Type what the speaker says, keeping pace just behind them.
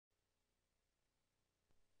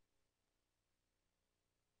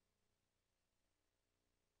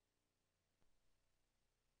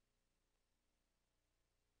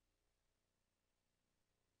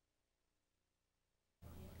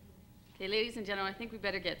Okay, ladies and gentlemen, I think we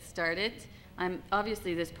better get started.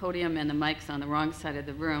 Obviously, this podium and the mic's on the wrong side of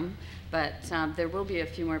the room, but there will be a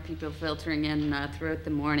few more people filtering in throughout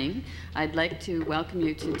the morning. I'd like to welcome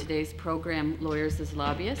you to today's program, Lawyers as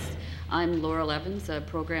Lobbyists. I'm Laurel Evans, a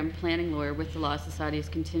program planning lawyer with the Law Society's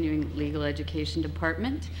Continuing Legal Education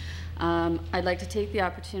Department. I'd like to take the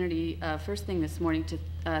opportunity, first thing this morning, to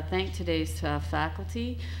thank today's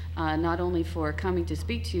faculty, not only for coming to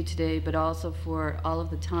speak to you today, but also for all of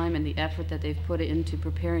the time and the effort that they've put into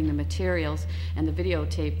preparing the materials and the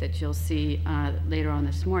videotape that you'll see later on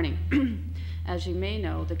this morning. As you may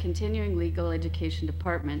know, the Continuing Legal Education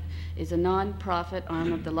Department is a non-profit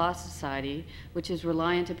arm of the Law Society, which is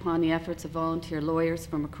reliant upon the efforts of volunteer lawyers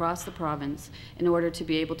from across the province in order to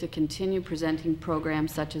be able to continue presenting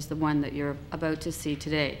programs such as the one that you're about to see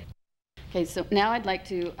today. Okay, so now I'd like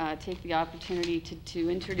to take the opportunity to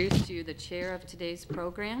introduce to you the chair of today's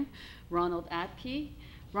program, Ronald Atkey.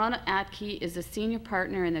 Ronald Atkey is a senior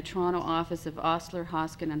partner in the Toronto office of Osler,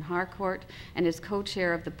 Hoskin and Harcourt and is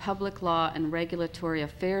co-chair of the Public Law and Regulatory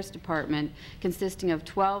Affairs Department, consisting of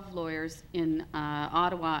 12 lawyers in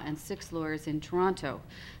Ottawa and 6 lawyers in Toronto.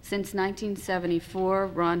 Since 1974,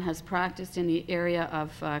 Ron has practiced in the area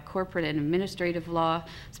of corporate and administrative law,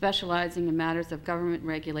 specializing in matters of government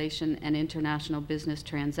regulation and international business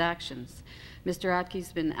transactions. Mr.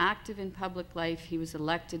 Atkey's been active in public life. He was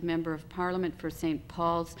elected Member of Parliament for St.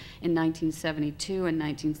 Paul's in 1972 and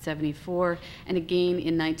 1974, and again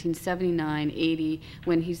in 1979-80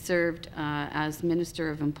 when he served as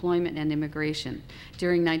Minister of Employment and Immigration.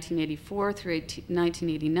 During 1984 through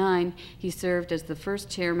 1989, he served as the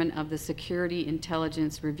first chairman of the Security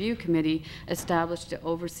Intelligence Review Committee established to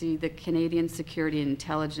oversee the Canadian Security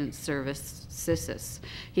Intelligence Service, CSIS.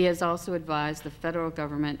 He has also advised the federal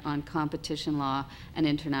government on competition law and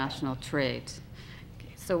international trade.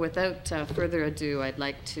 Okay, so without further ado, I'd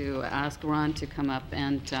like to ask Ron to come up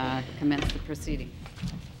and commence the proceeding.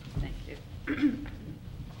 Thank you.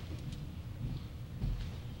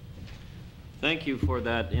 Thank you for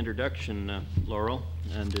that introduction, Laurel,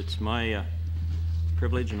 and it's my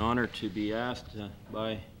privilege and honor to be asked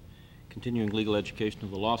by Continuing Legal Education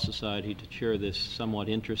of the Law Society to chair this somewhat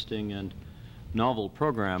interesting and novel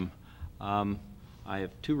program. I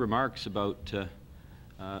have 2 remarks about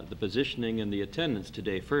the positioning and the attendance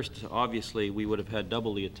today. First, obviously, we would have had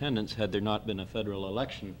double the attendance had there not been a federal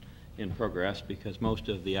election in progress, because most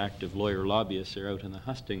of the active lawyer lobbyists are out in the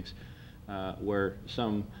hustings, where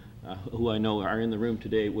some who I know are in the room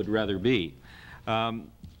today would rather be. The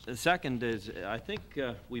second is, I think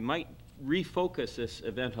we might refocus this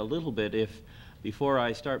event a little bit if, before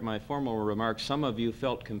I start my formal remarks, some of you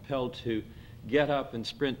felt compelled to get up and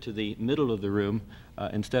sprint to the middle of the room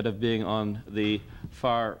instead of being on the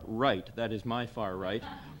far right. That is my far right.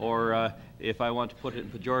 Or if I want to put it in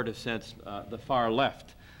pejorative sense, the far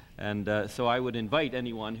left. And so I would invite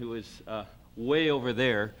anyone who is way over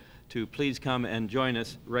there to please come and join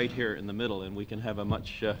us right here in the middle, and we can have a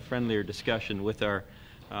much friendlier discussion with our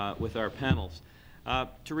panels.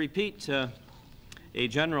 To repeat a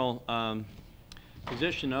general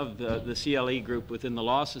position of the CLE group within the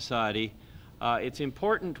Law Society, it's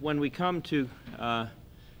important when we come to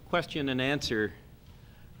question and answer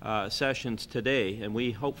sessions today, and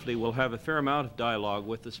we hopefully will have a fair amount of dialogue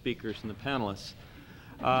with the speakers and the panelists,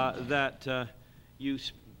 that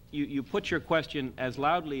you put your question as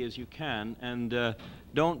loudly as you can, and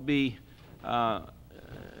don't be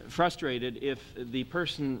frustrated if the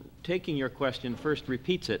person taking your question first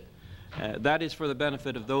repeats it. That is for the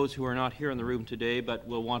benefit of those who are not here in the room today, but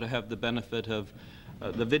will want to have the benefit of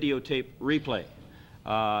the videotape replay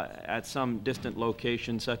at some distant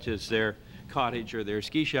location, such as their cottage or their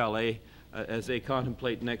ski chalet, as they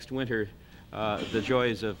contemplate next winter the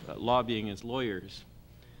joys of lobbying as lawyers.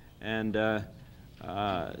 And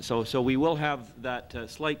so we will have that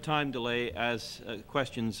slight time delay as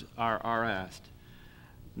questions are asked.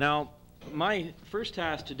 Now, my first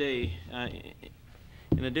task today,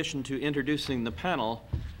 in addition to introducing the panel,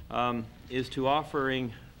 is to offer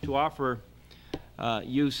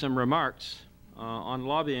you some remarks on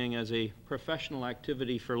lobbying as a professional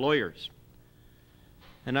activity for lawyers.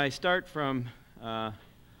 And I start from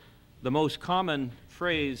the most common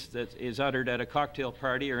phrase that is uttered at a cocktail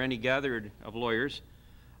party or any gathering of lawyers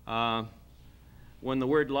when the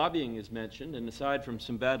word lobbying is mentioned, and aside from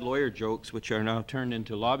some bad lawyer jokes, which are now turned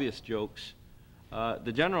into lobbyist jokes,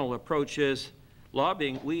 the general approach is,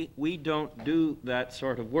 lobbying, we don't do that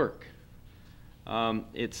sort of work.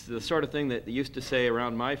 It's the sort of thing that they used to say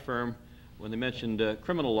around my firm when they mentioned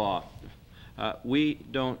criminal law. We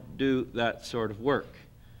don't do that sort of work.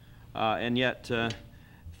 And yet,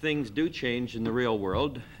 things do change in the real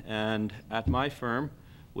world, and at my firm,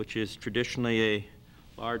 which is traditionally a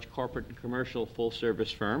large corporate and commercial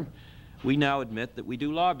full-service firm, we now admit that we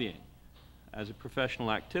do lobbying as a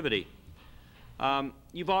professional activity.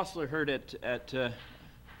 You've also heard it at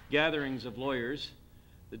gatherings of lawyers,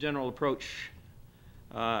 the general approach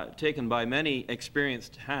taken by many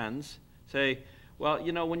experienced hands, say, well,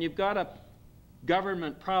 you know, when you've got a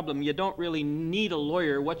government problem, you don't really need a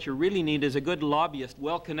lawyer. What you really need is a good lobbyist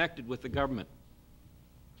well connected with the government.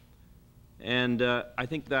 And I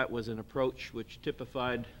think that was an approach which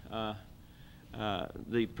typified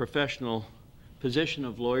the professional position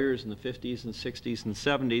of lawyers in the 50s and 60s and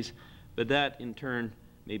 70s, but that in turn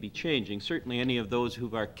may be changing. Certainly any of those who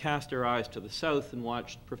have cast their eyes to the south and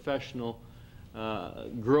watched professional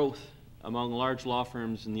growth among large law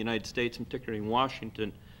firms in the United States, and particularly in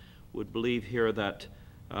Washington, would believe here that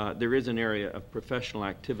there is an area of professional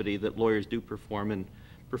activity that lawyers do perform, and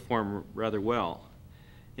perform rather well.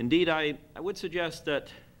 Indeed, I would suggest that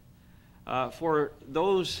for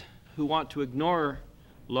those who want to ignore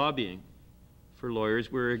lobbying for lawyers,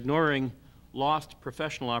 we're ignoring lost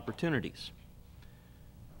professional opportunities.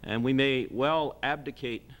 And we may well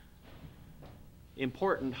abdicate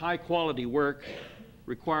important, high-quality work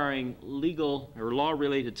requiring legal or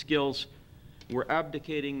law-related skills. We're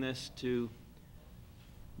abdicating this to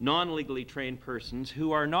non-legally trained persons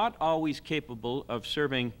who are not always capable of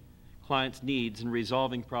serving clients' needs and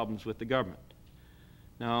resolving problems with the government.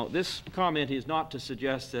 Now, this comment is not to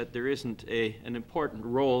suggest that there isn't an important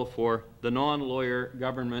role for the non-lawyer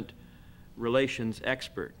government relations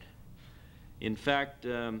expert. In fact,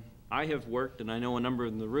 I have worked, and I know a number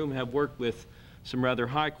in the room have worked with some rather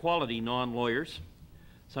high-quality non-lawyers.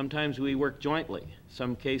 Sometimes we work jointly.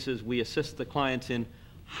 Some cases we assist the clients in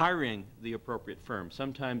hiring the appropriate firm.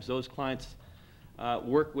 Sometimes those clients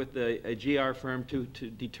work with a GR firm to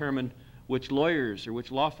determine which lawyers or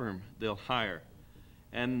which law firm they'll hire.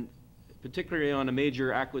 And particularly on a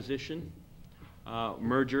major acquisition,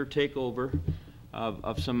 merger, takeover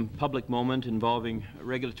of some public moment involving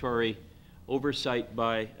regulatory oversight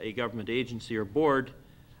by a government agency or board,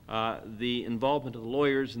 the involvement of the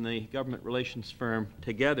lawyers and the government relations firm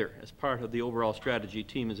together as part of the overall strategy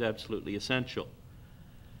team is absolutely essential.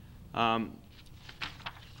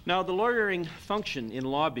 Now, the lawyering function in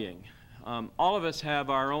lobbying, all of us have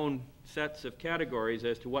our own sets of categories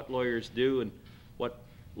as to what lawyers do and what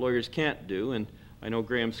lawyers can't do, and I know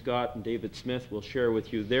Graham Scott and David Smith will share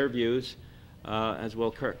with you their views, as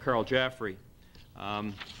well Karl Jaffary,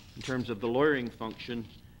 in terms of the lawyering function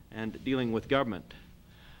and dealing with government.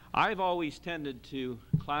 I've always tended to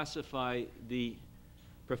classify the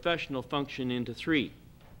professional function into three.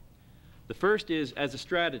 The first is as a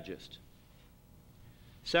strategist,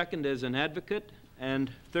 second as an advocate,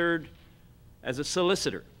 and third as a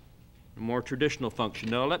solicitor, a more traditional function.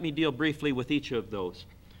 Now let me deal briefly with each of those.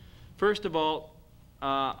 First of all,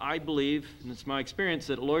 I believe, and it's my experience,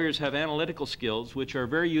 that lawyers have analytical skills which are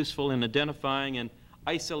very useful in identifying and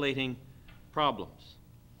isolating problems.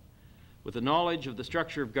 With the knowledge of the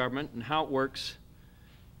structure of government and how it works,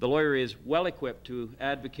 the lawyer is well equipped to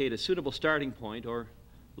advocate a suitable starting point or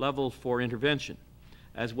level for intervention,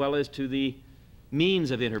 as well as to the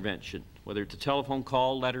means of intervention, whether it's a telephone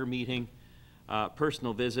call, letter meeting,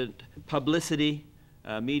 personal visit, publicity,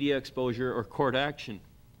 media exposure, or court action.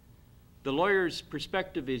 The lawyer's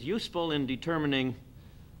perspective is useful in determining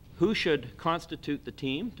who should constitute the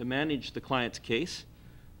team to manage the client's case,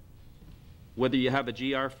 whether you have a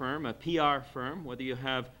GR firm, a PR firm, whether you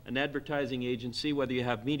have an advertising agency, whether you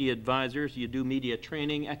have media advisors, you do media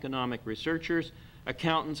training, economic researchers,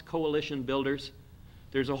 accountants, coalition builders.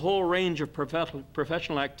 There's a whole range of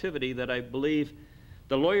professional activity that I believe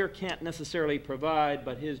the lawyer can't necessarily provide,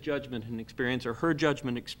 but his judgment and experience, or her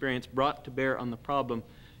judgment and experience brought to bear on the problem,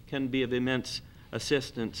 can be of immense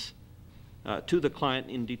assistance to the client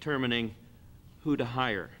in determining who to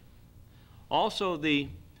hire. Also, the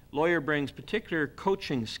lawyer brings particular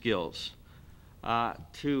coaching skills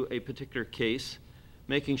to a particular case,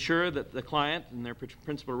 making sure that the client and their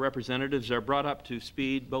principal representatives are brought up to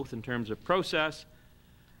speed, both in terms of process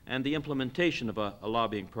and the implementation of a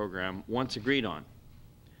lobbying program once agreed on.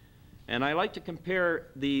 And I like to compare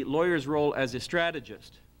the lawyer's role as a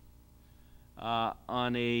strategist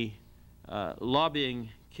on a lobbying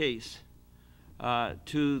case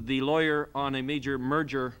to the lawyer on a major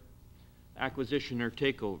merger, acquisition, or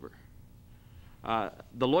takeover.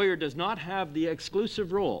 The lawyer does not have the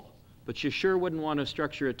exclusive role, but you sure wouldn't want to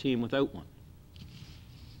structure a team without one.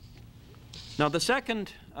 Now, the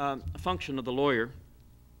second function of the lawyer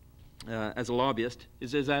as a lobbyist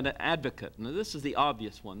is as an advocate. Now, this is the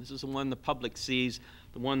obvious one. This is the one the public sees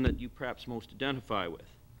the one that you perhaps most identify with.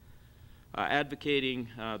 Advocating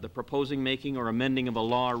the proposing, making, or amending of a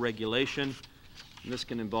law or regulation. And this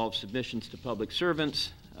can involve submissions to public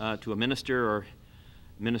servants, to a minister or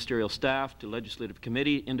ministerial staff, to legislative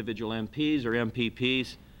committee, individual MPs or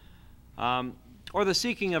MPPs, or the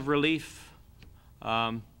seeking of relief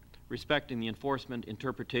respecting the enforcement,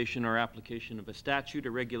 interpretation, or application of a statute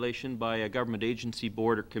or regulation by a government agency,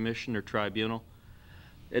 board, or commission, or tribunal.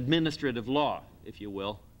 Administrative law, if you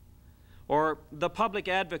will, or the public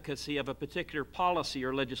advocacy of a particular policy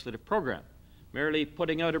or legislative program, merely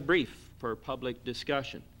putting out a brief for public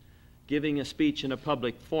discussion, giving a speech in a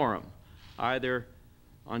public forum, either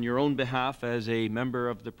on your own behalf as a member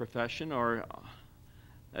of the profession or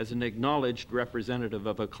as an acknowledged representative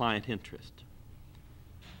of a client interest.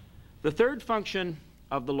 The third function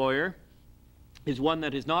of the lawyer is one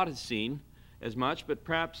that is not as seen as much, but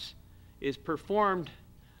perhaps is performed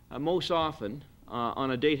most often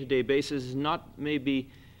on a day-to-day basis,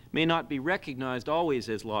 may not be recognized always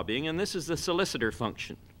as lobbying, and this is the solicitor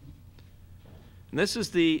function. And this is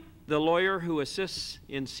the lawyer who assists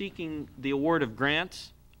in seeking the award of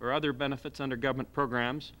grants or other benefits under government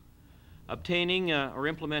programs, obtaining or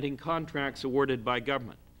implementing contracts awarded by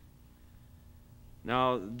government.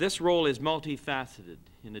 Now, this role is multifaceted.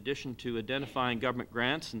 In addition to identifying government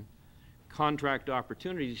grants and contract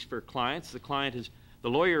opportunities for clients, the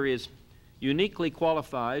lawyer is uniquely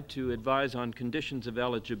qualified to advise on conditions of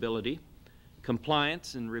eligibility,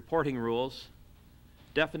 compliance and reporting rules,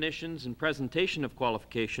 definitions and presentation of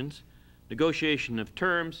qualifications, negotiation of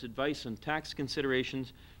terms, advice on tax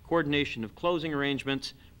considerations, coordination of closing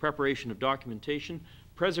arrangements, preparation of documentation,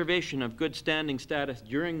 preservation of good standing status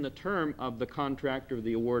during the term of the contract or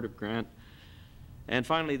the award of grant, and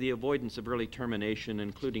finally the avoidance of early termination,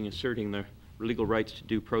 including asserting the legal rights to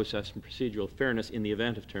due process and procedural fairness in the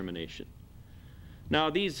event of termination. Now,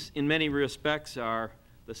 these, in many respects, are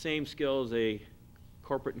the same skills a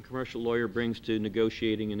corporate and commercial lawyer brings to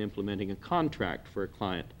negotiating and implementing a contract for a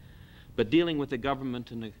client. But dealing with the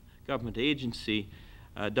government and a government agency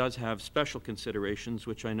does have special considerations,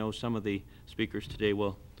 which I know some of the speakers today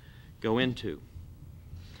will go into.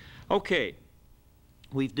 Okay,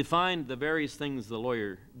 we've defined the various things the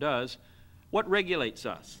lawyer does. What regulates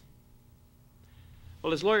us?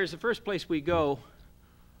 Well, as lawyers, the first place we go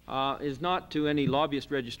is not to any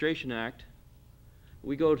Lobbyist Registration Act.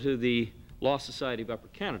 We go to the Law Society of Upper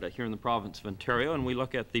Canada here in the province of Ontario, and we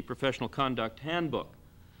look at the Professional Conduct Handbook.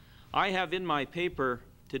 I have in my paper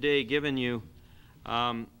today given you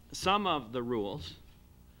some of the rules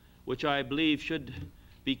which I believe should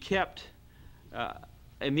be kept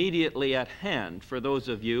immediately at hand for those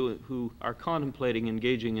of you who are contemplating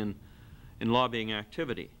engaging in lobbying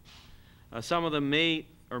activity. Some of them may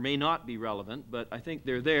or may not be relevant, but I think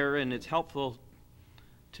they're there, and it's helpful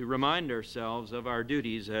to remind ourselves of our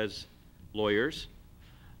duties as lawyers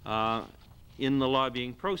in the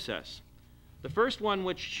lobbying process. The first one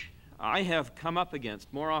which I have come up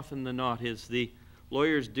against more often than not is the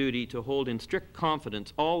lawyer's duty to hold in strict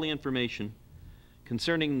confidence all the information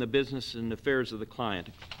concerning the business and affairs of the client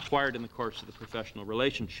acquired in the course of the professional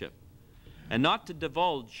relationship, and not to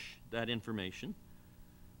divulge that information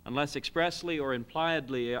unless expressly or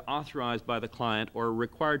impliedly authorized by the client or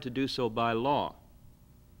required to do so by law.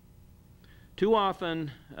 Too often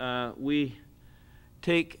we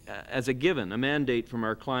take as a given a mandate from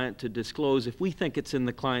our client to disclose if we think it's in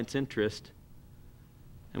the client's interest,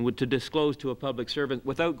 and to disclose to a public servant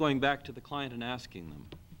without going back to the client and asking them.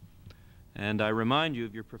 And I remind you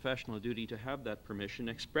of your professional duty to have that permission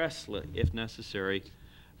expressly, if necessary,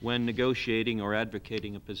 when negotiating or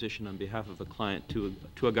advocating a position on behalf of a client to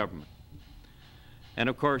a government. And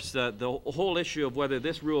of course, the whole issue of whether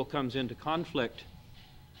this rule comes into conflict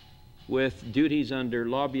with duties under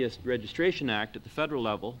Lobbyist Registration Act at the federal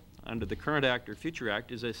level, under the current act or future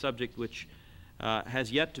act, is a subject which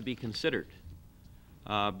has yet to be considered.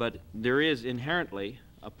 But there is inherently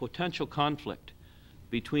a potential conflict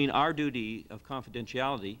between our duty of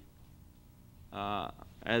confidentiality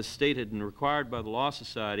as stated and required by the Law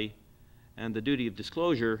Society and the duty of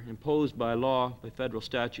disclosure imposed by law, by federal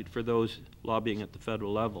statute for those lobbying at the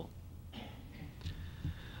federal level.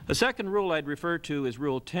 The second rule I'd refer to is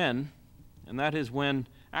Rule 10, and that is when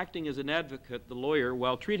acting as an advocate, the lawyer,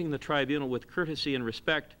 while treating the tribunal with courtesy and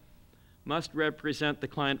respect, must represent the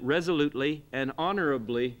client resolutely and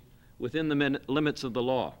honorably within the limits of the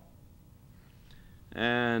law.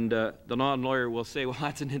 And the non-lawyer will say, well,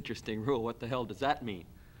 that's an interesting rule. What the hell does that mean?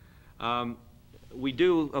 We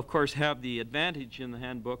do, of course, have the advantage in the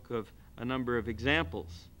handbook of a number of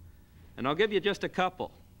examples. And I'll give you just a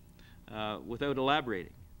couple without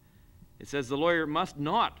elaborating. It says the lawyer must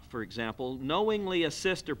not, for example, knowingly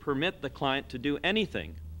assist or permit the client to do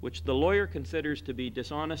anything which the lawyer considers to be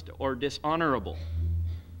dishonest or dishonorable.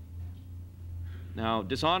 Now,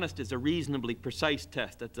 dishonest is a reasonably precise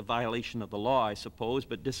test. That's a violation of the law, I suppose,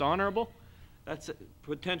 but dishonorable, that's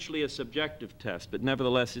potentially a subjective test, but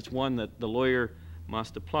nevertheless it's one that the lawyer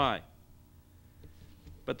must apply.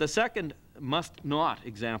 But the second must not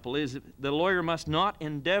example is the lawyer must not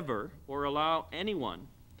endeavor or allow anyone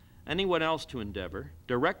else to endeavor,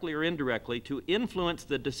 directly or indirectly, to influence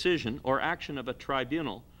the decision or action of a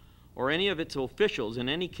tribunal or any of its officials in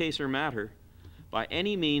any case or matter by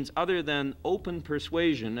any means other than open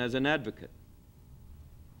persuasion as an advocate.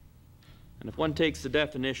 And if one takes the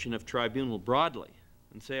definition of tribunal broadly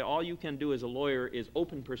and say all you can do as a lawyer is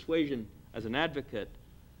open persuasion as an advocate,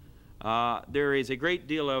 there is a great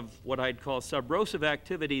deal of what I'd call subversive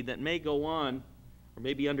activity that may go on or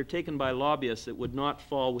may be undertaken by lobbyists that would not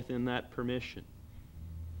fall within that permission.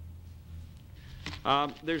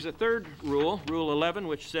 There's a third rule, Rule 11,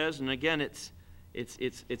 which says, and again it's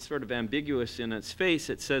sort of ambiguous in its face,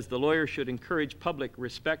 it says the lawyer should encourage public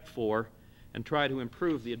respect for and try to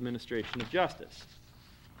improve the administration of justice.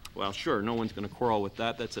 Well, sure, no one's going to quarrel with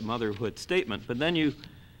that. That's a motherhood statement. But then you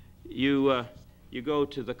go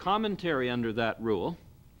to the commentary under that rule,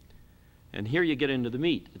 and here you get into the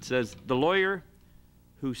meat. It says the lawyer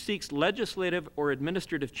who seeks legislative or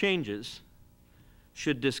administrative changes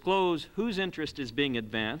should disclose whose interest is being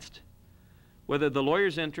advanced, whether the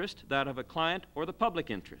lawyer's interest, that of a client, or the public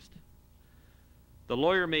interest. The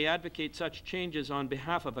lawyer may advocate such changes on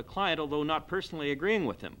behalf of a client, although not personally agreeing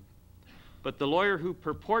with him. But the lawyer who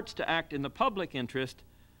purports to act in the public interest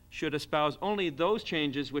should espouse only those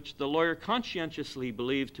changes which the lawyer conscientiously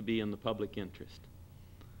believes to be in the public interest.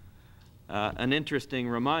 An interesting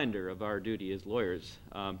reminder of our duty as lawyers.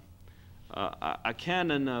 A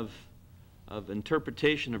canon of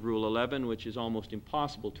interpretation of Rule 11, which is almost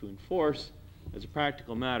impossible to enforce as a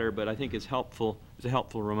practical matter, but I think is a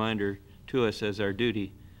helpful reminder to us as our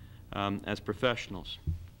duty as professionals.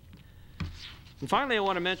 And finally, I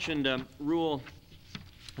want to mention Rule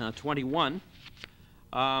 21.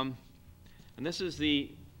 And this is the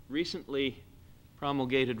recently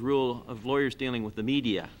promulgated rule of lawyers dealing with the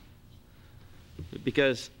media.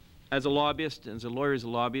 Because as a lobbyist, as a lawyer as a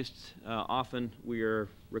lobbyist, often we are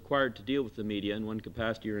required to deal with the media in one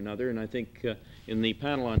capacity or another. And I think in the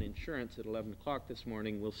panel on insurance at 11 o'clock this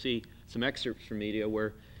morning, we'll see some excerpts from media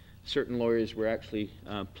where certain lawyers were actually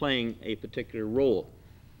playing a particular role.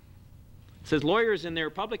 It says lawyers in their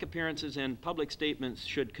public appearances and public statements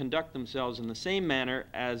should conduct themselves in the same manner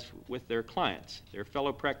as with their clients, their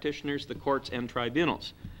fellow practitioners, the courts, and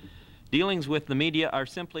tribunals. Dealings with the media are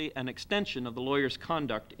simply an extension of the lawyer's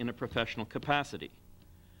conduct in a professional capacity.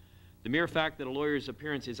 The mere fact that a lawyer's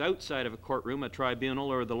appearance is outside of a courtroom, a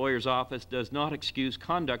tribunal, or the lawyer's office does not excuse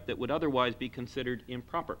conduct that would otherwise be considered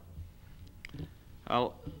improper.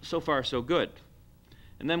 So far, so good.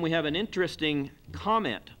 And then we have an interesting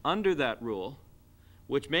comment under that rule,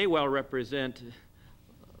 which may well represent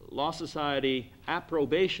law society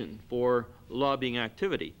approbation for lobbying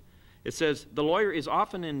activity. It says, the lawyer is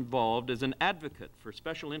often involved as an advocate for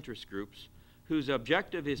special interest groups whose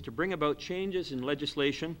objective is to bring about changes in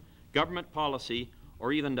legislation, government policy,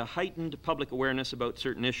 or even to heightened public awareness about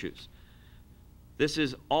certain issues. This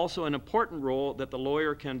is also an important role that the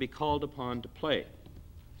lawyer can be called upon to play.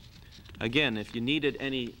 Again, if you needed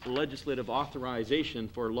any legislative authorization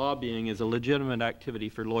for lobbying as a legitimate activity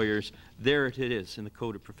for lawyers, there it is in the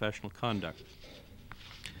Code of Professional Conduct.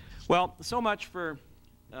 Well, so much for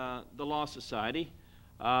the Law Society.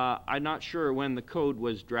 I'm not sure when the code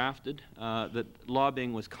was drafted that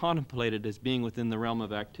lobbying was contemplated as being within the realm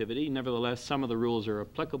of activity. Nevertheless, some of the rules are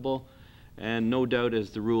applicable, and no doubt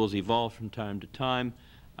as the rules evolve from time to time,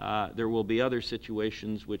 there will be other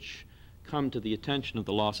situations which come to the attention of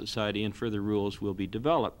the Law Society and further rules will be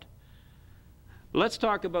developed. Let's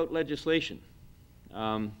talk about legislation.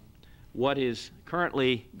 What is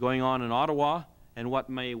currently going on in Ottawa and what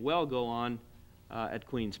may well go on at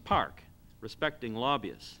Queen's Park respecting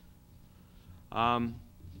lobbyists. I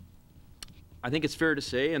think it's fair to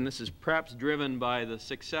say, and this is perhaps driven by the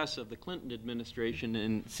success of the Clinton administration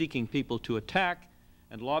in seeking people to attack,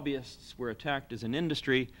 and lobbyists were attacked as an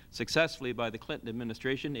industry successfully by the Clinton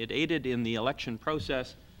administration. It aided in the election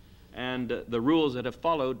process, and the rules that have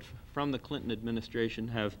followed from the Clinton administration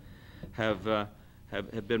have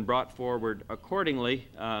been brought forward accordingly,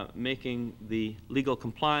 making the legal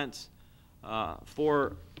compliance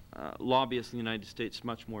for lobbyists in the United States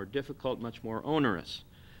much more difficult, much more onerous.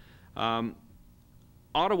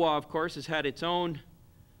 Ottawa, of course, has had its own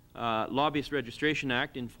Lobbyist Registration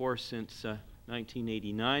Act in force since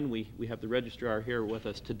 1989. We have the registrar here with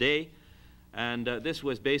us today. And this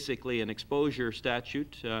was basically an exposure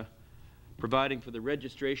statute providing for the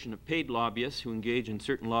registration of paid lobbyists who engage in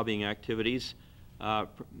certain lobbying activities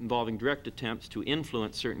involving direct attempts to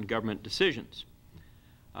influence certain government decisions.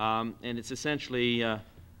 And it's essentially a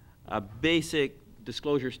basic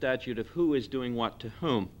disclosure statute of who is doing what to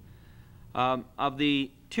whom. Of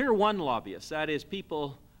the Tier 1 lobbyists, that is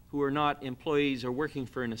people who are not employees or working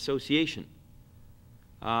for an association,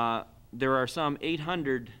 there are some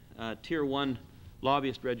 800 Tier 1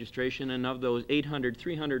 lobbyist registration, and of those 800,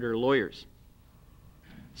 300 are lawyers.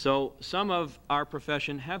 So some of our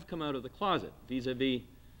profession have come out of the closet vis-a-vis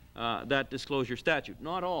that disclosure statute.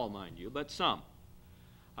 Not all, mind you, but some.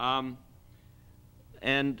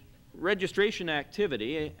 And registration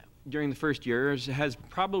activity during the first years has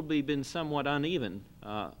probably been somewhat uneven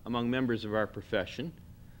among members of our profession.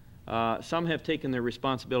 Some have taken their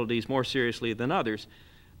responsibilities more seriously than others.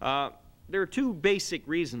 There are two basic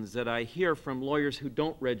reasons that I hear from lawyers who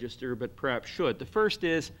don't register but perhaps should. The first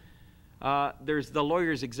is there's the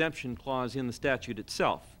lawyer's exemption clause in the statute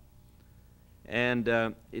itself. And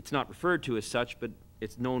it's not referred to as such, but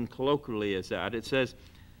it's known colloquially as that. It says,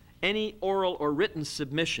 any oral or written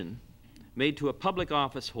submission made to a public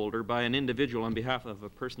office holder by an individual on behalf of a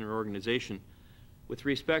person or organization with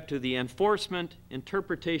respect to the enforcement,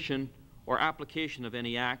 interpretation, or application of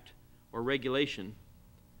any act or regulation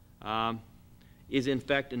is in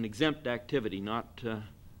fact an exempt activity, not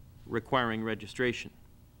requiring registration.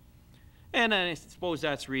 And I suppose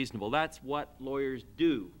that's reasonable. That's what lawyers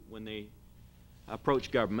do when they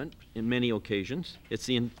approach government in many occasions. It's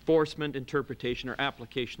the enforcement, interpretation, or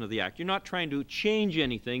application of the act. You're not trying to change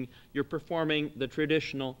anything. You're performing the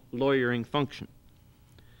traditional lawyering function.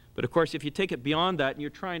 But of course, if you take it beyond that and you're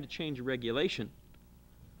trying to change a regulation,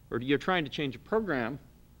 or you're trying to change a program,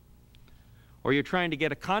 or you're trying to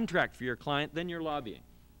get a contract for your client, then you're lobbying.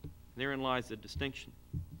 Therein lies the distinction.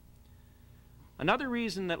 Another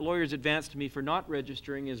reason that lawyers advance to me for not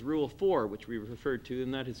registering is Rule 4, which we referred to,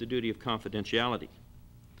 and that is the duty of confidentiality.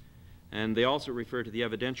 And they also refer to the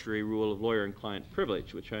evidentiary rule of lawyer and client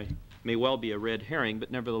privilege, which may well be a red herring, but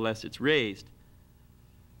nevertheless it's raised.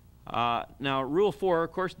 Now, Rule 4,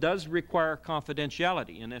 of course, does require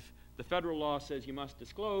confidentiality, and if the federal law says you must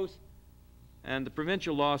disclose, and the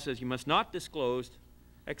provincial law says you must not disclose,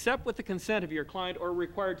 except with the consent of your client or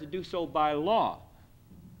required to do so by law,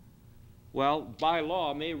 well, by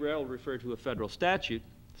law may well refer to a federal statute,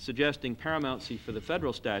 suggesting paramountcy for the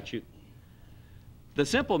federal statute. The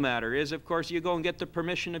simple matter is, of course, you go and get the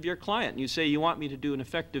permission of your client. And you say, you want me to do an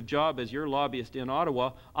effective job as your lobbyist in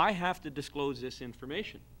Ottawa, I have to disclose this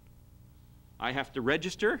information. I have to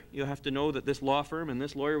register. You have to know that this law firm and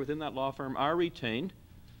this lawyer within that law firm are retained.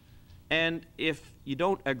 And if you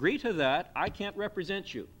don't agree to that, I can't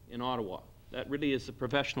represent you in Ottawa. That really is the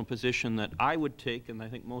professional position that I would take, and I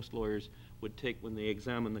think most lawyers would take when they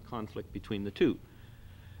examine the conflict between the two.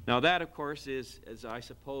 Now that, of course, is, as I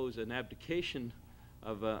suppose, an abdication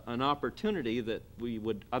of an opportunity that we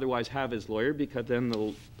would otherwise have as lawyer, because then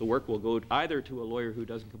the work will go either to a lawyer who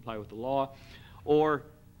doesn't comply with the law, or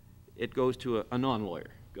it goes to a non-lawyer,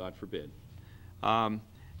 God forbid.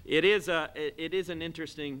 It is an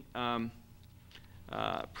interesting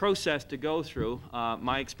process to go through.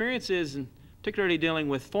 My experience is particularly dealing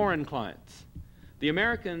with foreign clients. The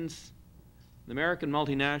American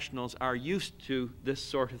multinationals are used to this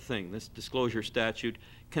sort of thing, this disclosure statute.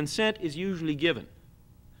 Consent is usually given.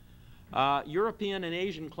 European and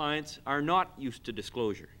Asian clients are not used to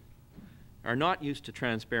disclosure, are not used to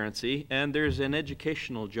transparency, and there's an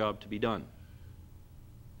educational job to be done.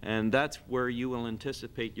 And that's where you will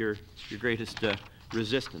anticipate your greatest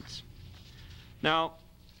resistance. Now,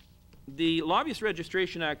 the Lobbyist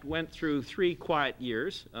Registration Act went through 3 quiet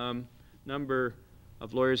years. Number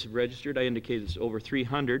of lawyers have registered. I indicated it's over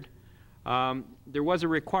 300. There was a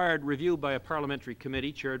required review by a parliamentary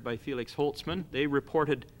committee chaired by Felix Holtzman. They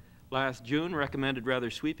reported last June, recommended rather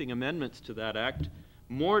sweeping amendments to that act,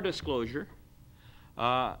 more disclosure,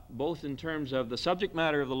 both in terms of the subject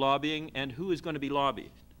matter of the lobbying and who is going to be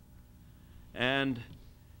lobbied. And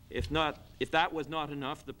if that was not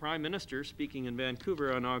enough, the Prime Minister, speaking in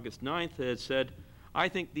Vancouver on August 9th, had said, I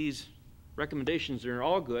think these recommendations are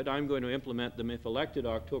all good. I'm going to implement them if elected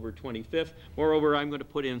October 25th. Moreover, I'm going to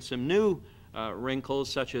put in some new wrinkles,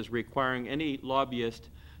 such as requiring any lobbyist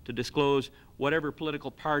to disclose whatever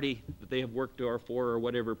political party that they have worked for or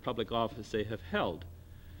whatever public office they have held.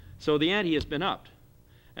 So the ante has been upped.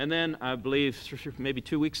 And then, I believe, maybe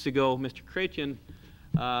 2 weeks ago, Mr. Chrétien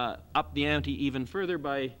upped the ante even further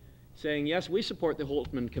by saying, yes, we support the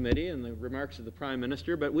Holtman Committee and the remarks of the Prime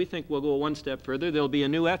Minister, but we think we'll go one step further. There'll be a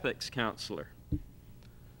new ethics counselor.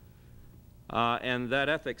 And that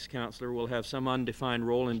ethics counselor will have some undefined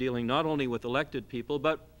role in dealing not only with elected people,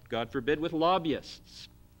 but, God forbid, with lobbyists.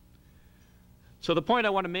 So the point I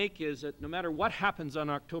want to make is that no matter what happens on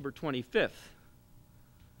October 25th,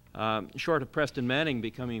 short of Preston Manning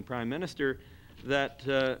becoming Prime Minister, that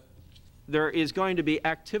there is going to be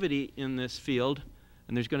activity in this field,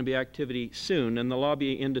 and there's going to be activity soon, and the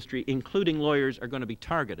lobby industry, including lawyers, are going to be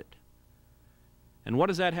targeted. And what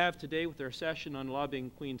does that have to do with their session on lobbying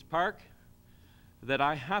Queen's Park? That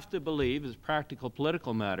I have to believe, as a practical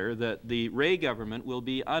political matter, that the Rae government will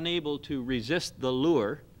be unable to resist the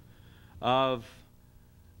lure of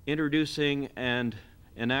introducing and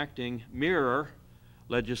enacting mirror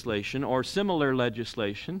legislation or similar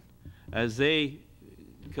legislation as they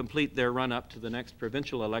complete their run-up to the next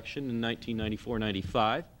provincial election in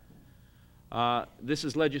 1994-95. This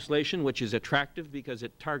is legislation which is attractive because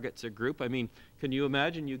it targets a group. I mean, can you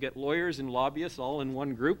imagine you get lawyers and lobbyists all in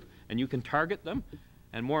one group and you can target them?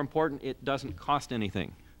 And more important, it doesn't cost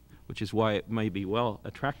anything, which is why it may be well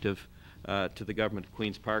attractive to the government of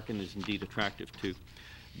Queen's Park and is indeed attractive to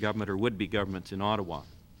government or would-be governments in Ottawa.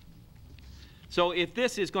 So if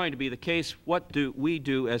this is going to be the case, what do we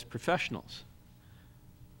do as professionals?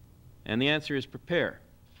 And the answer is prepare.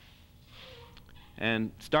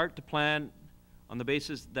 And start to plan on the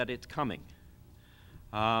basis that it's coming.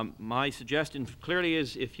 My suggestion clearly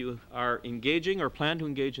is if you are engaging or plan to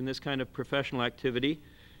engage in this kind of professional activity,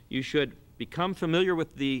 you should become familiar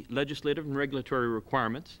with the legislative and regulatory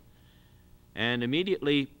requirements and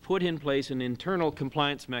immediately put in place an internal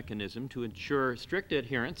compliance mechanism to ensure strict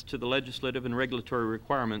adherence to the legislative and regulatory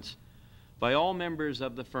requirements by all members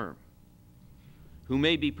of the firm who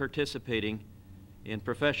may be participating in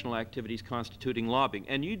professional activities constituting lobbying.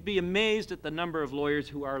 And you'd be amazed at the number of lawyers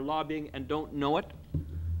who are lobbying and don't know it.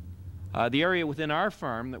 The area within our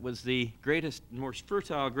farm that was the greatest and most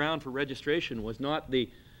fertile ground for registration was not the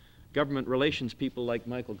government relations people like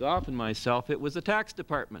Michael Gough and myself, it was the tax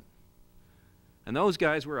department. And those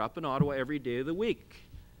guys were up in Ottawa every day of the week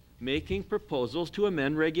making proposals to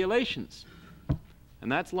amend regulations.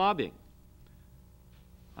 And that's lobbying.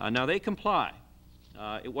 Now they comply.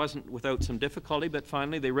 It wasn't without some difficulty, but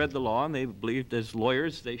finally they read the law and they believed as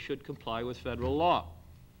lawyers they should comply with federal law.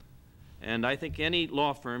 And I think any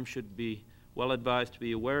law firm should be well advised to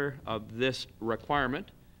be aware of this requirement,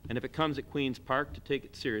 and if it comes at Queen's Park, to take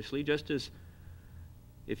it seriously, just as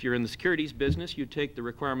if you're in the securities business, you take the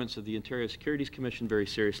requirements of the Ontario Securities Commission very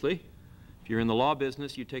seriously. If you're in the law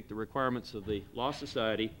business, you take the requirements of the Law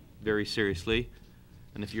Society very seriously.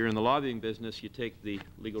 And if you're in the lobbying business, you take the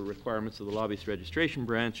legal requirements of the Lobbyist Registration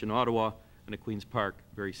Branch in Ottawa and at Queen's Park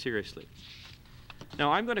very seriously.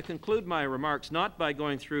 Now, I'm going to conclude my remarks not by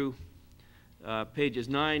going through pages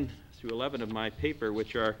 9 through 11 of my paper,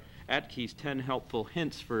 which are Atkey's 10 helpful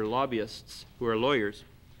hints for lobbyists who are lawyers.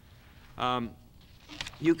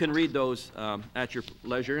 You can read those at your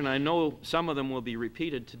leisure, and I know some of them will be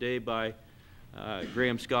repeated today by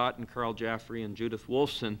Graham Scott and Karl Jaffary and Judith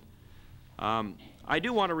Wolfson. I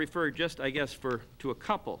do want to refer just, I guess, to a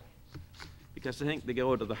couple, because I think they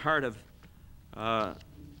go to the heart of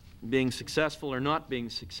being successful or not being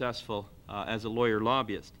successful as a lawyer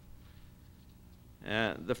lobbyist.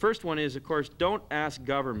 The first one is, of course, don't ask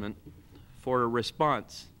government for a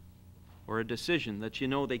response or a decision that you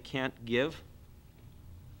know they can't give.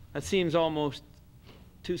 That seems almost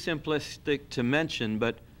too simplistic to mention,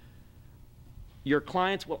 but your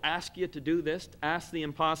clients will ask you to do this, ask the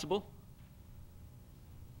impossible,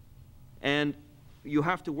 and you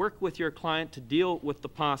have to work with your client to deal with the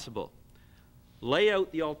possible. Lay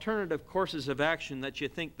out the alternative courses of action that you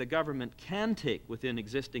think the government can take within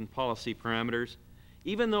existing policy parameters,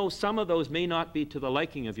 even though some of those may not be to the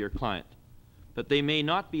liking of your client, but they may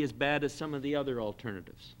not be as bad as some of the other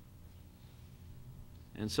alternatives.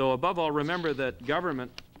 And so above all, remember that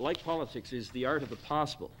government, like politics, is the art of the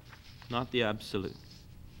possible, not the absolute.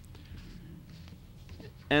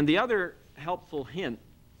 And the other helpful hint,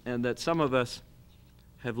 and that some of us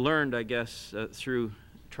have learned, I guess, through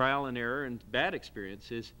trial and error and bad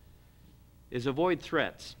experiences, is avoid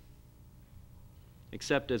threats,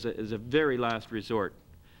 except as a very last resort.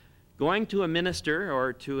 Going to a minister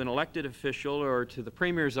or to an elected official or to the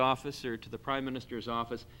Premier's office or to the Prime Minister's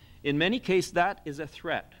office, in many cases that is a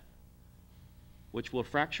threat which will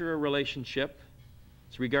fracture a relationship.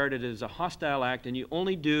 It's regarded as a hostile act, and you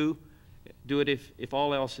only do it if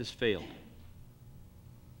all else has failed.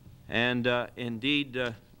 And indeed,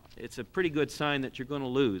 it's a pretty good sign that you're going to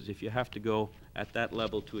lose if you have to go at that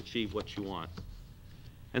level to achieve what you want.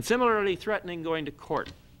 And similarly, threatening going to court.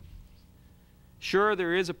 Sure,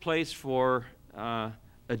 there is a place for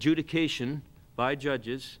adjudication by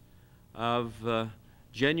judges of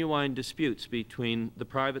genuine disputes between the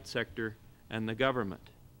private sector and the government.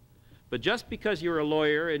 But just because you're a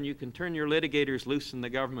lawyer and you can turn your litigators loose in the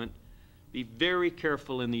government, be very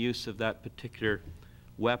careful in the use of that particular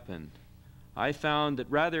weapon. I found that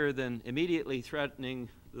rather than immediately threatening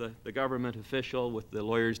the government official with the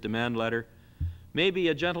lawyer's demand letter, maybe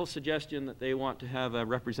a gentle suggestion that they want to have a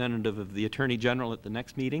representative of the Attorney General at the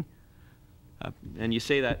next meeting. And you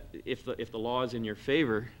say that if the law is in your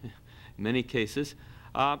favor, in many cases.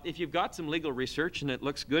 If you've got some legal research and it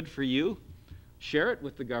looks good for you, share it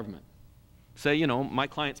with the government. Say, you know, my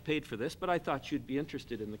client's paid for this, but I thought you'd be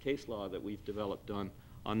interested in the case law that we've developed on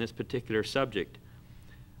this particular subject.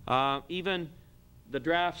 Even the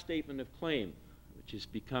draft statement of claim, which is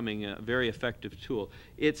becoming a very effective tool.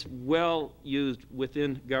 It's well used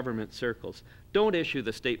within government circles. Don't issue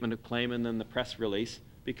the statement of claim and then the press release,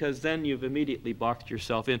 because then you've immediately boxed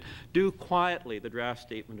yourself in. Do quietly the draft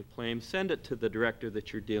statement of claim, send it to the director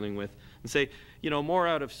that you're dealing with, and say, you know, more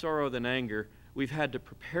out of sorrow than anger, we've had to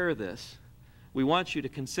prepare this. We want you to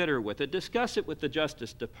consider with it, discuss it with the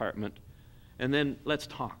Justice Department, and then let's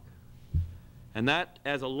talk. And that,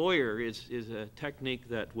 as a lawyer, is a technique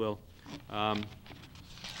that will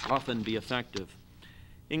often be effective.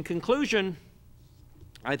 In conclusion,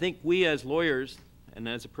 I think we as lawyers and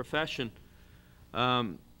as a profession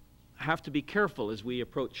have to be careful as we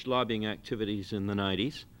approach lobbying activities in the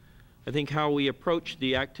 90s. I think how we approach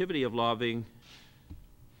the activity of lobbying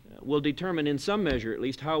will determine, in some measure at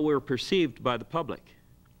least, how we're perceived by the public.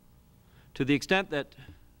 To the extent that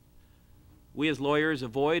we as lawyers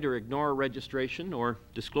avoid or ignore registration or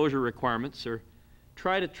disclosure requirements, or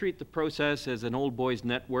try to treat the process as an old boys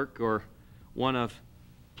network or one of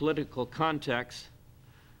political context,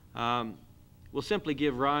 will simply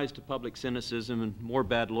give rise to public cynicism and more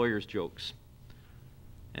bad lawyers' jokes.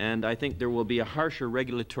 And I think there will be a harsher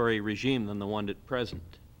regulatory regime than the one at present.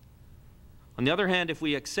 On the other hand, if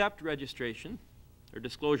we accept registration or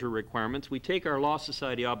disclosure requirements, we take our law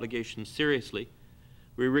society obligations seriously,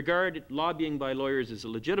 we regard lobbying by lawyers as a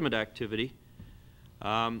legitimate activity,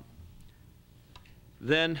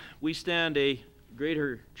 then we stand a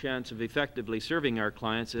greater chance of effectively serving our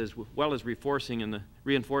clients, as well as reinforcing in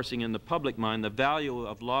the public mind the value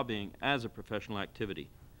of lobbying as a professional activity.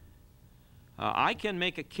 I can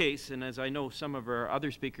make a case, and as I know some of our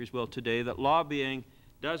other speakers will today, that lobbying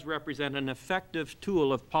does represent an effective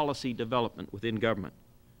tool of policy development within government.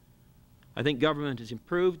 I think government has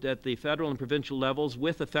improved at the federal and provincial levels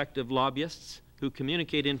with effective lobbyists who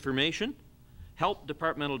communicate information, help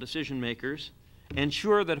departmental decision makers,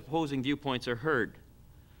 ensure that opposing viewpoints are heard.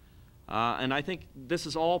 And I think this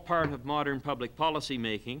is all part of modern public policy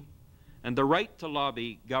making, and the right to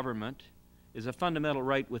lobby government is a fundamental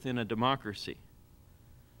right within a democracy.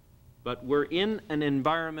 But we're in an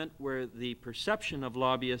environment where the perception of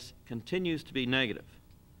lobbyists continues to be negative,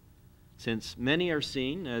 since many are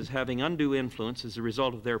seen as having undue influence as a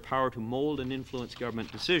result of their power to mold and influence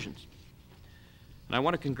government decisions. And I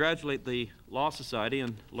want to congratulate the Law Society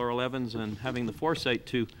and Laurel Evans on having the foresight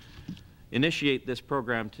to initiate this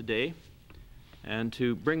program today and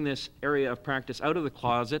to bring this area of practice out of the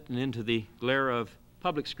closet and into the glare of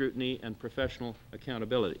public scrutiny and professional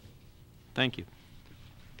accountability. Thank you.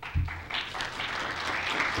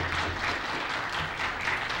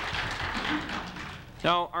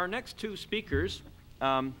 Now, our next two speakers,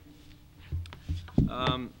 our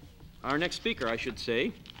next speaker, I should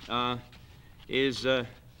say, is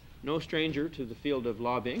no stranger to the field of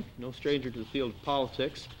lobbying, no stranger to the field of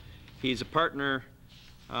politics. He's a partner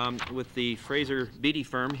with the Fraser Beattie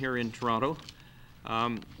firm here in Toronto.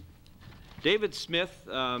 David Smith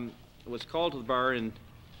was called to the bar in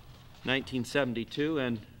 1972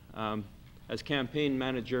 and as campaign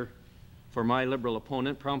manager for my Liberal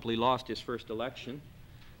opponent promptly lost his first election.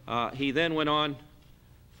 He then went on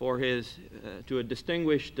for to a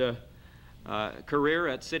distinguished career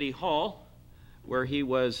at City Hall, where he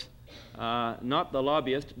was not the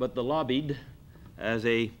lobbyist but the lobbied as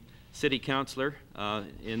a city councillor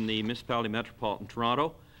in the municipality metropolitan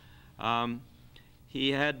Toronto.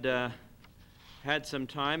 He had had some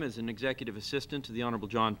time as an executive assistant to the Honourable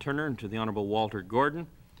John Turner and to the Honourable Walter Gordon.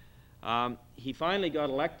 He finally got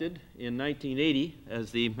elected in 1980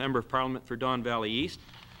 as the Member of Parliament for Don Valley East,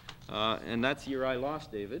 and that's the year I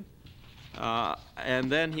lost David.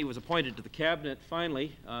 And then he was appointed to the cabinet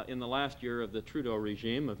finally in the last year of the Trudeau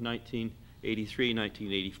regime of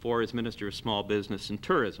 1983-1984 as Minister of Small Business and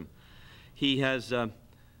Tourism. He has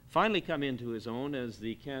finally come into his own as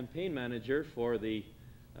the campaign manager for the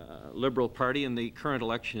Liberal Party in the current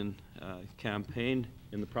election campaign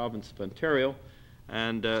in the province of Ontario,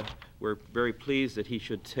 and we're very pleased that he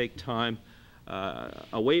should take time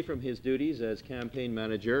away from his duties as campaign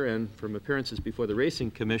manager and from appearances before the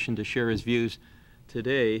Racing Commission to share his views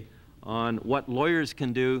today on what lawyers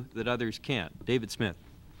can do that others can't. David Smith.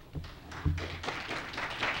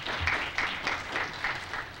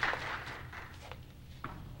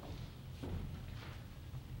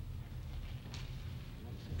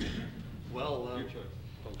 Well,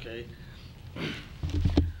 okay.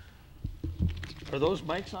 Are those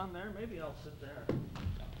mics on there? Maybe I'll sit there.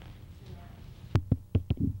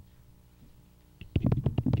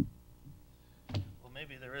 Well,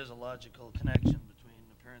 maybe there is a logical connection between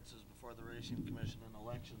appearances before the Racing Commission and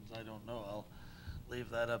elections. I don't know. I'll leave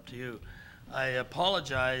that up to you. I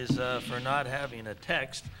apologize for not having a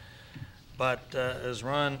text, but as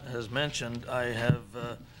Ron has mentioned, I have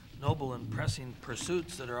noble and pressing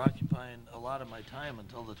pursuits that are occupying a lot of my time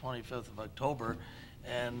until the 25th of October,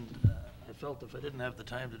 and I felt if I didn't have the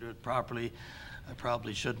time to do it properly, I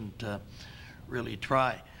probably shouldn't really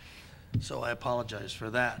try. So I apologize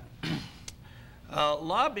for that.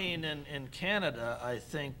 Lobbying in Canada, I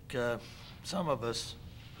think some of us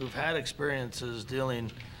who've had experiences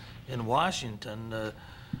dealing in Washington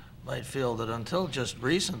might feel that until just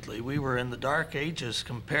recently we were in the dark ages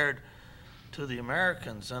compared to the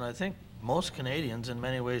Americans, and I think most Canadians in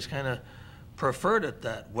many ways kind of preferred it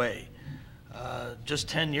that way. Just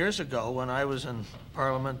 10 years ago, when I was in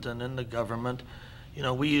Parliament and in the government, you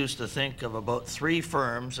know, we used to think of about 3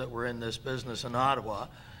 firms that were in this business in Ottawa,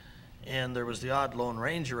 and there was the odd Lone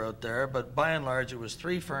Ranger out there, but by and large it was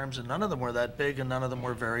 3 firms, and none of them were that big and none of them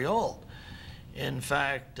were very old. In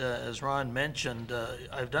fact, as Ron mentioned,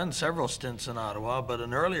 I've done several stints in Ottawa, but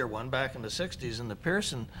an earlier one back in the 60s in the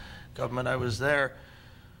Pearson government, I was there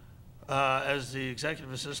as the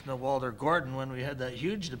executive assistant of Walter Gordon when we had that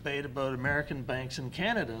huge debate about American banks in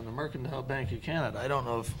Canada and the Mercantile Bank of Canada. I don't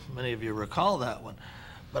know if many of you recall that one,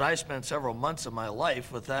 but I spent several months of my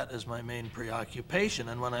life with that as my main preoccupation.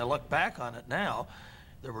 And when I look back on it now,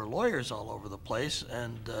 there were lawyers all over the place,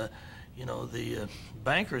 and you know, the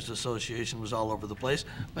Bankers Association was all over the place.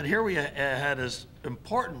 But here we had as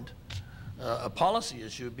important a policy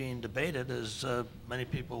issue being debated as many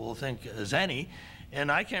people will think as any, and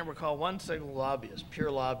I can't recall one single lobbyist, pure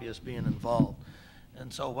lobbyist, being involved.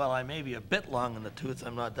 And so while I may be a bit long in the tooth,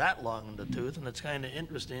 I'm not that long in the tooth, and it's kind of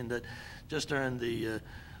interesting that just during the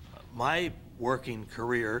my working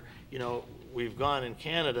career, you know, we've gone in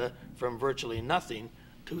Canada from virtually nothing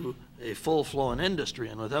to a full-flown industry.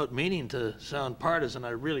 And without meaning to sound partisan,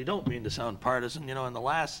 I really don't mean to sound partisan, you know, in the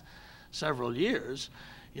last several years,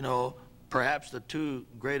 you know, perhaps the 2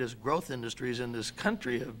 greatest growth industries in this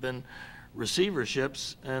country have been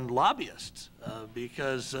receiverships and lobbyists,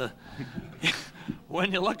 because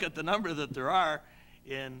when you look at the number that there are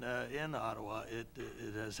in Ottawa, it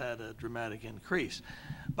has had a dramatic increase.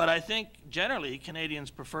 But I think generally Canadians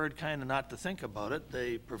preferred kind of not to think about it.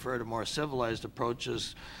 They preferred a more civilized approach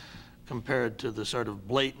as compared to the sort of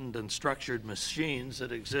blatant and structured machines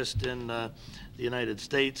that exist in the United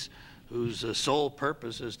States, whose sole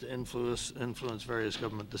purpose is to influence various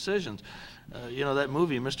government decisions. You know, that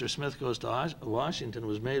movie, Mr. Smith Goes to Washington,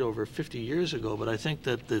 was made over 50 years ago, but I think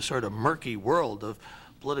that the sort of murky world of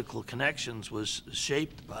political connections was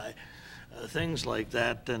shaped by things like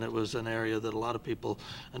that, and it was an area that a lot of people,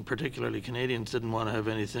 and particularly Canadians, didn't want to have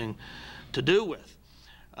anything to do with.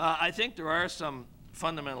 I think there are some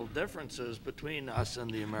fundamental differences between us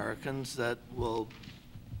and the Americans that will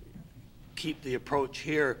keep the approach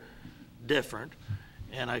here different,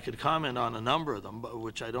 and I could comment on a number of them,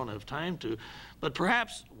 which I don't have time to, but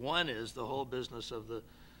perhaps one is the whole business of the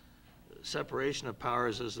separation of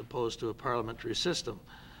powers as opposed to a parliamentary system.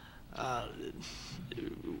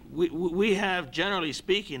 We have, generally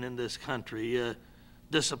speaking, in this country,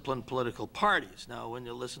 disciplined political parties. Now, when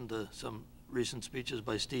you listen to some recent speeches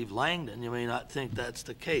by Steve Langdon, you may not think that's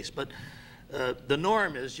the case, but the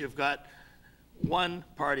norm is you've got one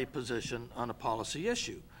party position on a policy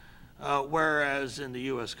issue. Whereas in the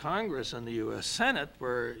U.S. Congress and the U.S. Senate,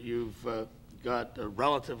 where you've got a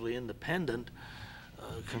relatively independent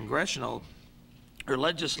congressional or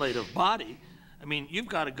legislative body, I mean, you've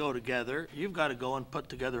got to go together, you've got to go and put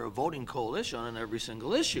together a voting coalition on every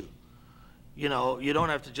single issue. You know, you don't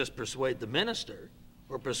have to just persuade the minister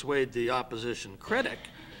or persuade the opposition critic.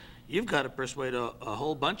 You've got to persuade a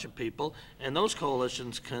whole bunch of people, and those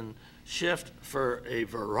coalitions can shift for a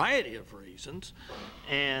variety of reasons,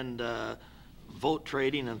 and vote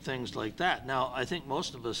trading and things like that. Now, I think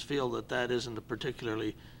most of us feel that that isn't a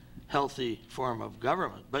particularly healthy form of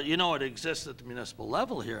government. But you know, it exists at the municipal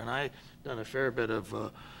level here, and I've done a fair bit of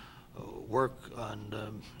work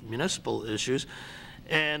on municipal issues.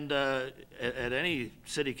 And at any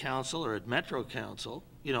city council or at Metro Council,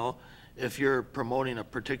 you know, if you're promoting a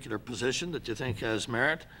particular position that you think has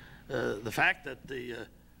merit, the fact that the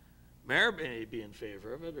mayor may be in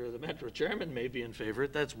favor of it or the Metro chairman may be in favor of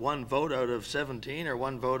it, that's one vote out of 17 or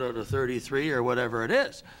one vote out of 33 or whatever it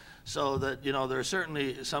is. So that, you know, there are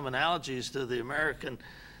certainly some analogies to the American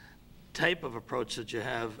type of approach that you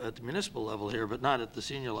have at the municipal level here, but not at the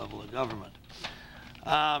senior level of government.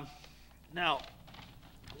 Now,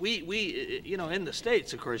 you know, in the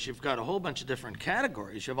States, of course, you've got a whole bunch of different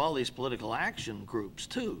categories. You have all these political action groups,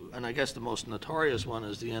 too. And I guess the most notorious one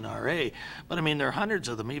is the NRA. But, I mean, there are hundreds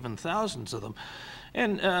of them, even thousands of them.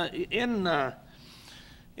 And in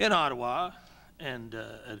Ottawa and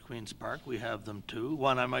at Queen's Park, we have them, too.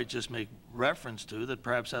 One I might just make reference to that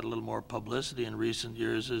perhaps had a little more publicity in recent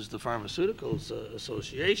years is the Pharmaceuticals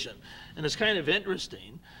Association. And it's kind of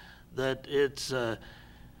interesting that it's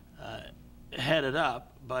headed up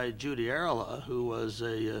by Judy Erla, who was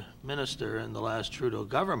a minister in the last Trudeau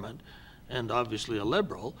government and obviously a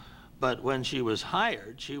Liberal. But when she was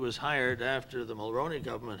hired after the Mulroney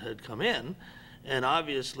government had come in, and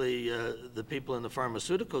obviously the people in the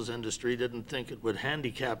pharmaceuticals industry didn't think it would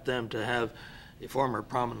handicap them to have a former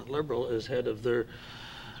prominent Liberal as head of their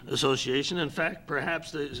association. In fact,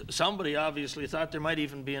 perhaps somebody obviously thought there might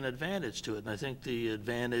even be an advantage to it, and I think the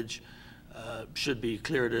advantage should be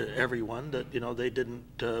clear to everyone that, you know, they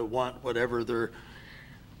didn't want whatever their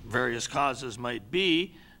various causes might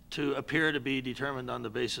be to appear to be determined on the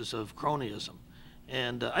basis of cronyism.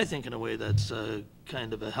 And I think in a way that's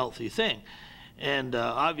kind of a healthy thing. And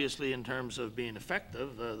obviously in terms of being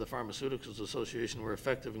effective, the Pharmaceuticals Association were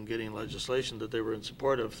effective in getting legislation that they were in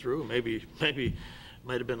support of through. Maybe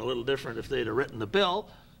might have been a little different if they'd have written the bill.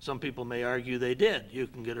 Some people may argue they did. You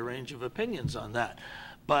can get a range of opinions on that.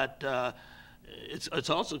 But it's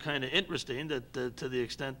also kind of interesting that to the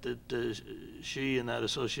extent that she and that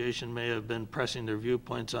association may have been pressing their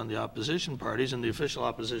viewpoints on the opposition parties, and the official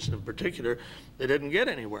opposition in particular, they didn't get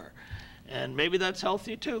anywhere. And maybe that's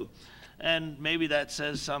healthy too. And maybe that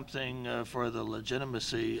says something for the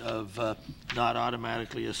legitimacy of not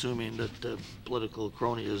automatically assuming that political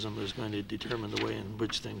cronyism is going to determine the way in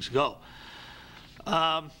which things go.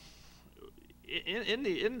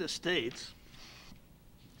 In the States,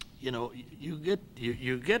 you know, you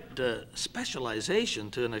get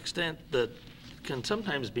specialization to an extent that can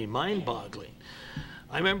sometimes be mind-boggling.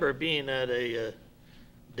 I remember being at a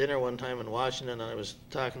dinner one time in Washington, and I was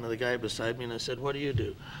talking to the guy beside me, and I said, "What do you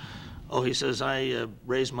do?" "Oh," he says, "I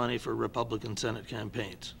raise money for Republican Senate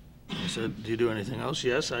campaigns." I said, "Do you do anything else?"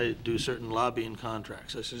 "Yes, I do certain lobbying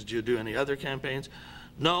contracts." I says, "Do you do any other campaigns?"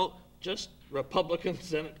 "No, just Republican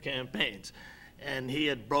Senate campaigns." And he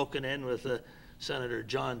had broken in with Senator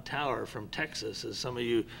John Tower from Texas, as some of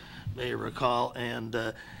you may recall, and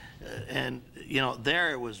you know,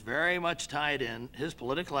 there it was very much tied in. His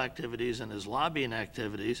political activities and his lobbying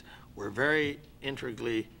activities were very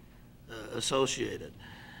integrally associated.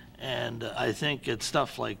 And I think it's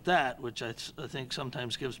stuff like that, which I think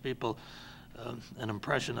sometimes gives people an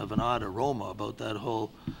impression of an odd aroma about that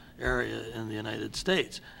whole area in the United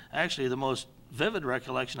States. Actually, the most vivid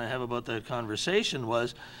recollection I have about that conversation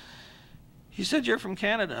was, he said, "You're from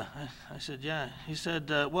Canada." I said, "Yeah." He said,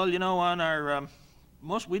 "Well, you know, on our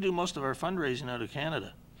we do most of our fundraising out of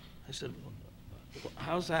Canada." I said,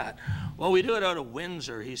 "How's that?" "Well, we do it out of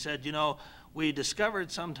Windsor." He said, "You know, we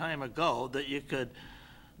discovered some time ago that you could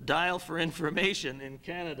dial for information in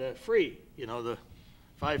Canada free, you know, the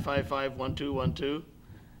 555-1212.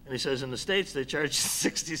 And he says, in the States, they charge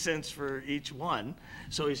 60 cents for each one.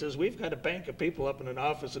 So he says, we've got a bank of people up in an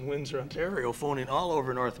office in Windsor, Ontario, phoning all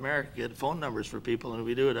over North America, get phone numbers for people, and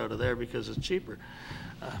we do it out of there because it's cheaper.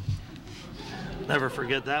 Never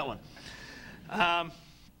forget that one.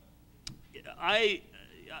 I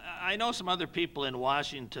know some other people in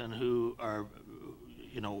Washington who are,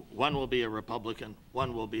 you know, one will be a Republican,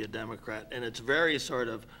 one will be a Democrat, and it's very sort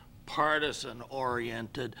of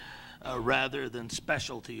partisan-oriented rather than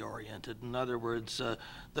specialty-oriented. In other words,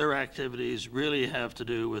 their activities really have to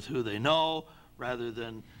do with who they know rather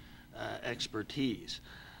than expertise.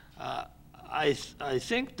 I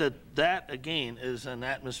think that, again, is an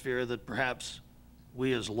atmosphere that perhaps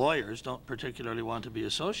we as lawyers don't particularly want to be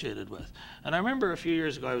associated with. And I remember a few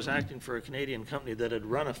years ago I was acting for a Canadian company that had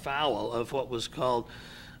run afoul of what was called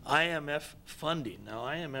IMF funding. Now,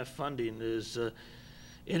 IMF funding is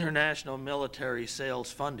international military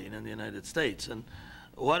sales funding in the United States. And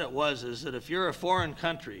what it was is that if you're a foreign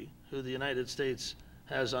country who the United States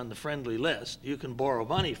has on the friendly list, you can borrow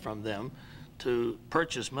money from them to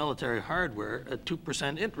purchase military hardware at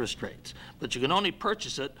 2% interest rates. But you can only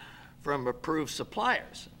purchase it from approved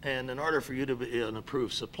suppliers. And in order for you to be an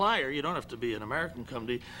approved supplier, you don't have to be an American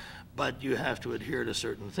company, but you have to adhere to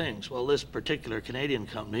certain things. Well, this particular Canadian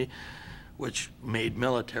company, which made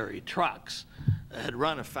military trucks, had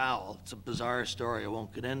run afoul. It's a bizarre story, I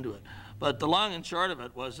won't get into it. But the long and short of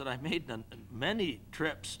it was that I made many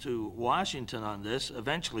trips to Washington on this,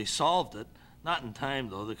 eventually solved it. Not in time,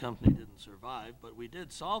 though, the company didn't survive, but we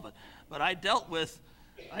did solve it. But I dealt with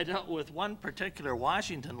one particular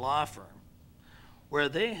Washington law firm where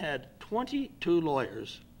they had 22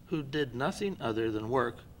 lawyers who did nothing other than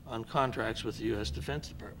work on contracts with the U.S. Defense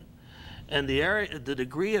Department. And the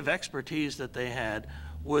degree of expertise that they had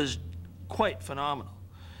was quite phenomenal.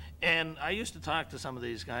 And I used to talk to some of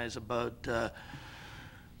these guys about,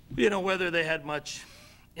 whether they had much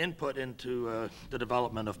input into the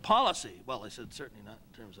development of policy. Well, I said certainly not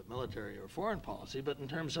in terms of military or foreign policy, but in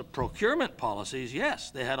terms of procurement policies,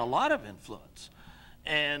 yes, they had a lot of influence.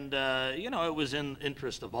 And, it was in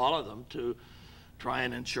interest of all of them to try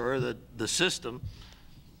and ensure that the system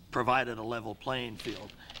provided a level playing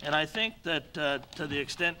field. And I think that to the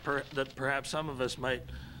extent that perhaps some of us might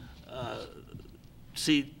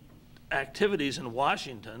see activities in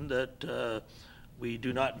Washington that we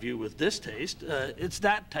do not view with distaste, it's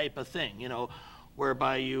that type of thing,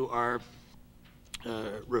 whereby you are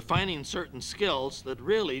refining certain skills that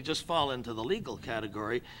really just fall into the legal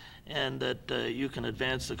category, and that you can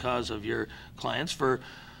advance the cause of your clients for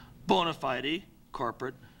bona fide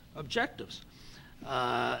corporate objectives.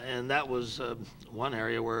 And that was one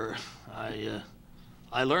area where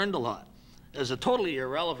I learned a lot. As a totally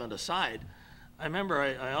irrelevant aside, I remember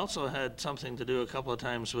I also had something to do a couple of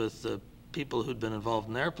times with people who'd been involved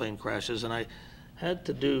in airplane crashes, and I had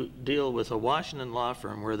to deal with a Washington law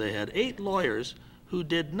firm where they had 8 lawyers who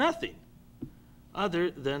did nothing other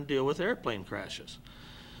than deal with airplane crashes.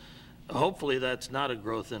 Hopefully that's not a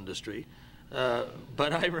growth industry.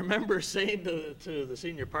 But I remember saying to the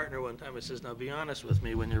senior partner one time, I says, now be honest with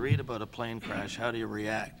me, when you read about a plane crash, how do you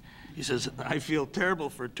react? He says, I feel terrible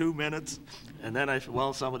for 2 minutes, and then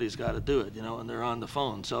well, somebody's got to do it, and they're on the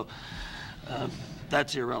phone. So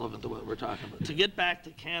that's irrelevant to what we're talking about. To get back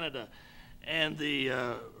to Canada and the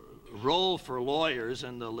role for lawyers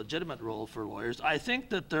and the legitimate role for lawyers, I think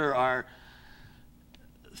that there are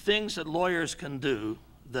things that lawyers can do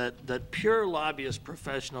that pure lobbyist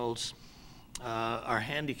professionals are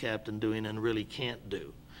handicapped in doing and really can't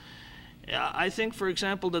do. I think, for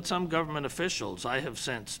example, that some government officials, I have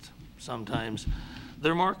sensed sometimes,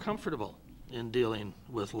 they're more comfortable in dealing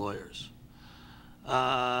with lawyers.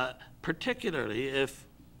 Particularly if,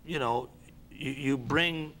 you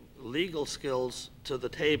bring legal skills to the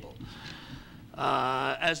table,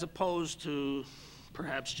 as opposed to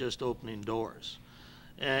perhaps just opening doors.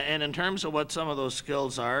 And in terms of what some of those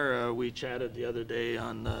skills are, we chatted the other day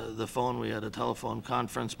on the phone. We had a telephone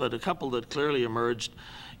conference, but a couple that clearly emerged,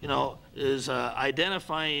 is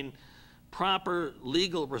identifying proper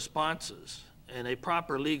legal responses and a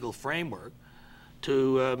proper legal framework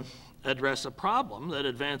to address a problem that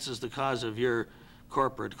advances the cause of your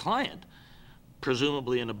corporate client,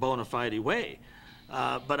 presumably in a bona fide way.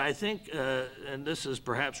 But I think, and this is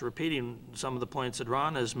perhaps repeating some of the points that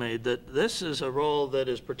Ron has made, that this is a role that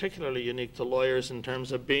is particularly unique to lawyers in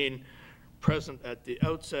terms of being present at the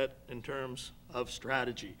outset in terms of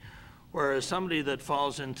strategy. Whereas somebody that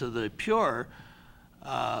falls into the pure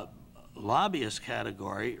lobbyist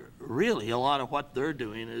category, really a lot of what they're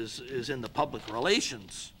doing is in the public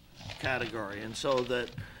relations category. And so that,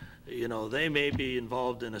 they may be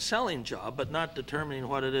involved in a selling job, but not determining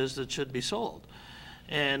what it is that should be sold.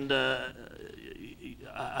 And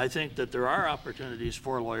I think that there are opportunities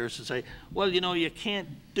for lawyers to say, well, you can't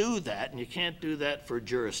do that, and you can't do that for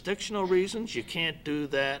jurisdictional reasons. You can't do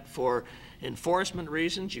that for enforcement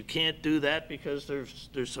reasons. You can't do that because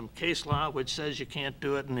there's some case law which says you can't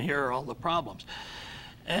do it, and here are all the problems.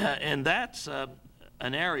 And that's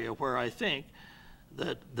an area where I think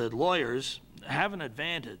that lawyers have an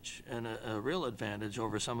advantage, and a real advantage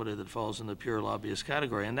over somebody that falls in the pure lobbyist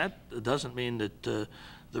category. And that doesn't mean that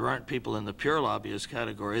there aren't people in the pure lobbyist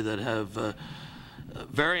category that have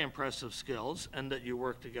very impressive skills and that you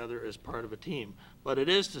work together as part of a team. But it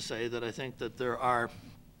is to say that I think that there are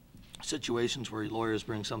situations where lawyers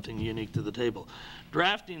bring something unique to the table.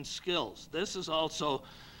 Drafting skills. This is also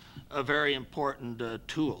a very important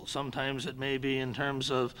tool. Sometimes it may be in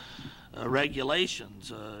terms of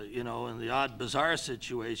regulations, in the odd bizarre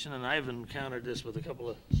situation, and I've encountered this with a couple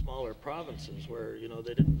of smaller provinces where,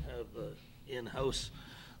 they didn't have in-house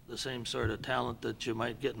the same sort of talent that you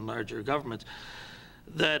might get in larger governments,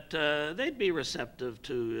 that they'd be receptive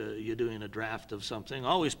to you doing a draft of something.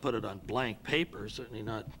 Always put it on blank paper, certainly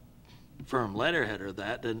not firm letterhead or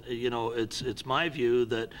that. And you know, it's my view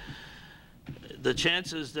that the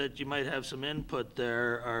chances that you might have some input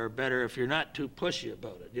there are better if you're not too pushy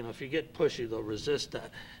about it. You know, if you get pushy, they'll resist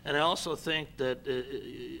that. And I also think that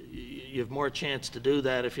you have more chance to do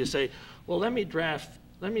that if you say, well, let me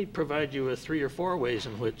provide you with 3 or 4 ways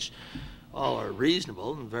in which all are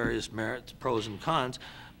reasonable and various merits, pros and cons,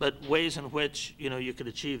 but ways in which, you know, you could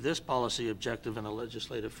achieve this policy objective in a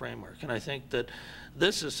legislative framework. And I think that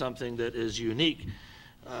this is something that is unique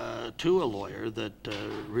to a lawyer that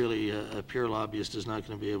really a pure lobbyist is not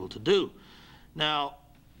going to be able to do. Now,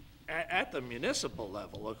 at the municipal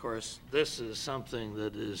level, of course, this is something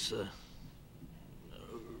that is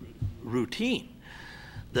routine,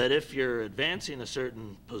 that if you're advancing a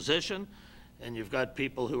certain position and you've got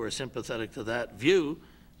people who are sympathetic to that view,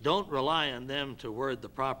 don't rely on them to word the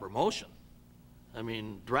proper motion. I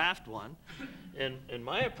mean, draft one. And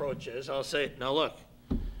my approach is, I'll say, now look,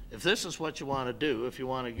 if this is what you want to do, if you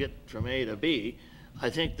want to get from A to B, I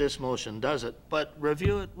think this motion does it, but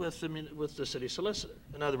review it with the city solicitor.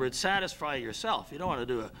 In other words, satisfy yourself. You don't want to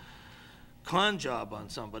do a con job on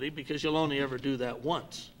somebody because you'll only ever do that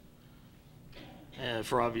once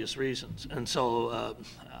for obvious reasons. And so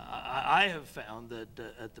I have found that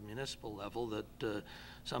at the municipal level that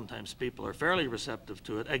sometimes people are fairly receptive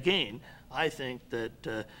to it. Again, I think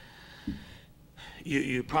that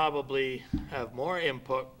you probably have more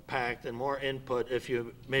impact and more input if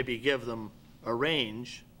you maybe give them a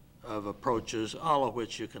range of approaches, all of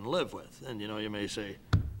which you can live with. And you know, you may say,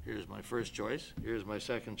 here's my first choice, here's my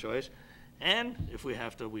second choice, and if we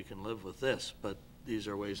have to, we can live with this, but these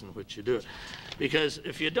are ways in which you do it. Because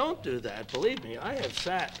if you don't do that, believe me, I have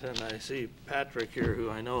sat, and I see Patrick here,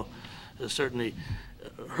 who I know has certainly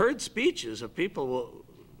heard speeches of people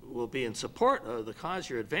will be in support of the cause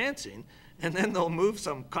you're advancing, and then they'll move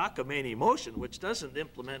some cockamamie motion which doesn't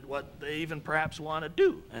implement what they even perhaps want to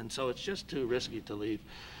do. And so it's just too risky to leave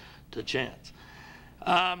to chance.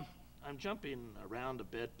 I'm jumping around a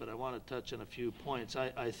bit, but I want to touch on a few points.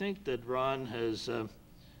 I think that Ron has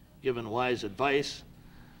given wise advice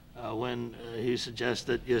when he suggests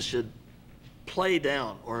that you should play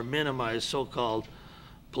down or minimize so-called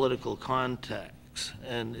political contacts.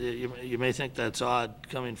 And you may think that's odd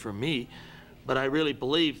coming from me, but I really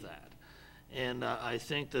believe that. And I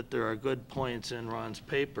think that there are good points in Ron's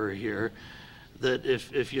paper here that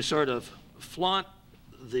if you sort of flaunt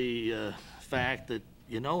the fact that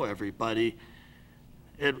you know everybody,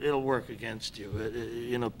 it'll work against you.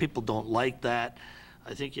 You know, people don't like that.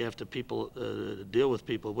 I think you have to deal with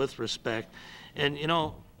people with respect. And, you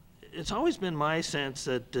know, it's always been my sense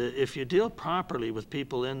that if you deal properly with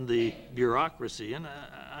people in the bureaucracy, and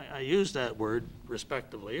I use that word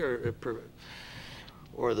respectively,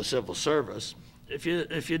 or the civil service, if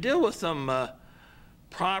you deal with them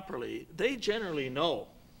properly, they generally know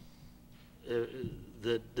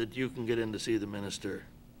that you can get in to see the minister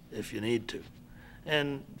if you need to.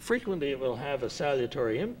 And frequently it will have a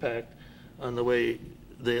salutary impact on the way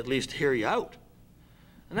they at least hear you out.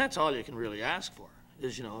 And that's all you can really ask for,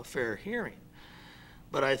 is, you know, a fair hearing.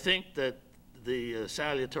 But I think that the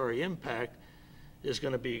salutary impact is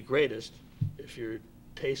going to be greatest if you're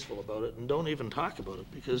tasteful about it and don't even talk about it,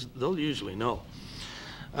 because they'll usually know.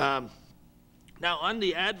 Now, on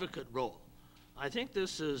the advocate role, I think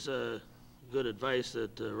this is good advice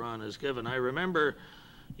that Ron has given. I remember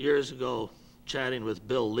years ago chatting with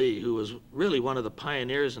Bill Lee, who was really one of the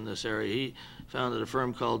pioneers in this area. He founded a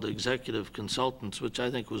firm called Executive Consultants, which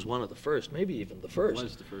I think was one of the first, maybe even the first. It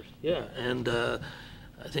was the first. Yeah, and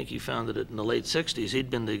I think he founded it in the late 60s. He'd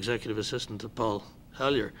been the executive assistant to Paul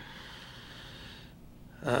Hellyer.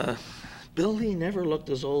 Bill Lee never looked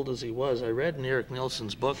as old as he was. I read in Eric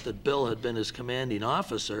Nielsen's book that Bill had been his commanding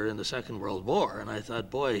officer in the Second World War, and I thought,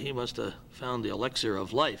 boy, he must have found the elixir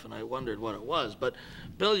of life, and I wondered what it was. But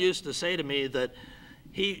Bill used to say to me that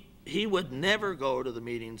he would never go to the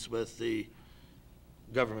meetings with the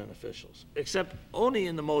government officials, except only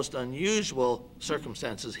in the most unusual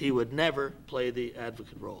circumstances. He would never play the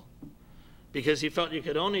advocate role, because he felt you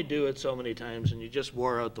could only do it so many times and you just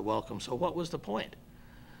wore out the welcome. So what was the point?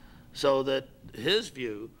 So that his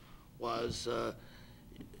view was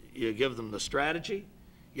you give them the strategy,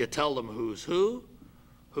 you tell them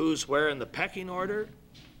who's where in the pecking order,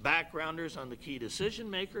 backgrounders on the key decision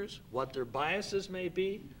makers, what their biases may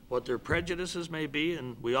be, what their prejudices may be,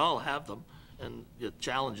 and we all have them, and the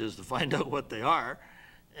challenge is to find out what they are,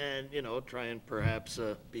 and, you know, try and perhaps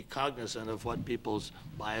be cognizant of what people's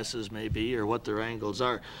biases may be or what their angles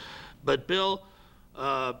are. But Bill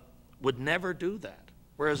would never do that,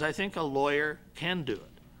 whereas I think a lawyer can do it.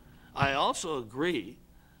 I also agree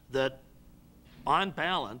that, on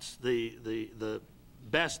balance, the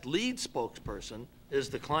best lead spokesperson is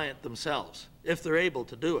the client themselves, if they're able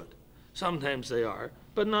to do it. Sometimes they are,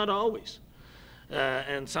 but not always.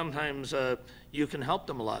 And sometimes you can help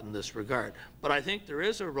them a lot in this regard. But I think there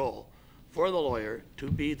is a role for the lawyer to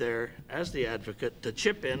be there as the advocate, to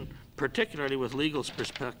chip in, particularly with legal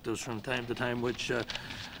perspectives from time to time, which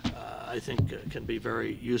I think can be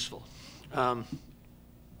very useful.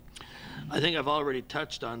 I think I've already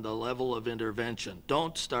touched on the level of intervention.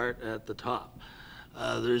 Don't start at the top.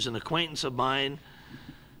 There's an acquaintance of mine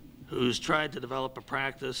who's tried to develop a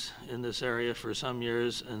practice in this area for some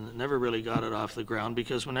years and never really got it off the ground,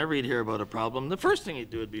 because whenever he'd hear about a problem, the first thing he'd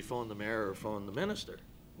do would be phone the mayor or phone the minister.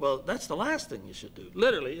 Well, that's the last thing you should do.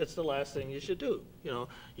 Literally, it's the last thing you should do. You know,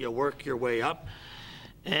 you work your way up,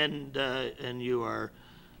 and you are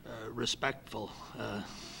respectful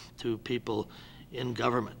to people in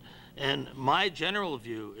government. And my general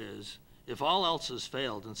view is, if all else has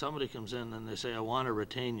failed and somebody comes in and they say, I want to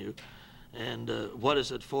retain you, and what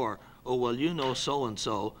is it for? Oh, well, you know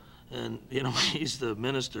so-and-so, and, you know, he's the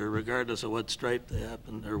minister, regardless of what stripe they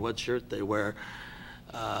happen or what shirt they wear.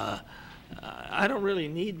 I don't really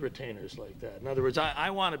need retainers like that. In other words, I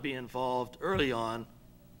want to be involved early on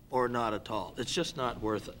or not at all. It's just not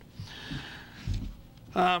worth it.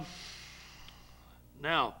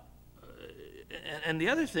 Now, and the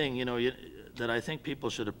other thing, you know, that I think people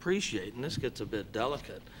should appreciate, and this gets a bit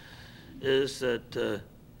delicate, is that,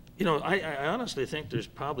 you know, I honestly think there's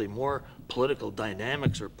probably more political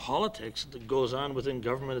dynamics or politics that goes on within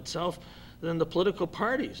government itself than the political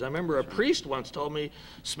parties. I remember a priest once told me,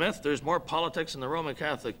 Smith, there't more politics in the Roman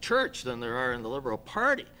Catholic Church than there are in the Liberal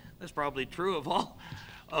Party. That's probably true of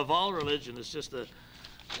all religion. It's just a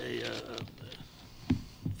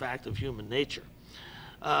fact of human nature.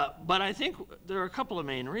 But I think there are a couple of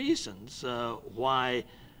main reasons why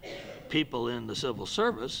people in the civil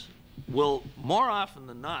service will more often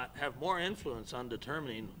than not have more influence on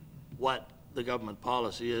determining what the government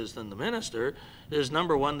policy is than the minister. Is,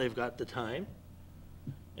 number one, they've got the time,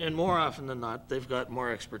 and more often than not, they've got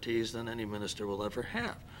more expertise than any minister will ever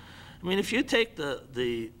have. I mean, if you take a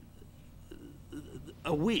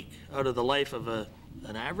week out of the life of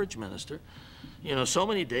an average minister, you know, so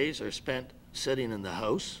many days are spent sitting in the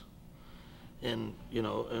House, and, you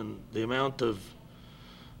know, and the amount of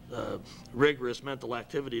rigorous mental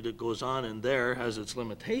activity that goes on in there has its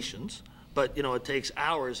limitations, but, you know, it takes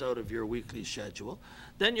hours out of your weekly schedule.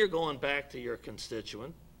 Then you're going back to your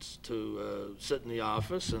constituents to sit in the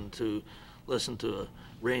office and to listen to a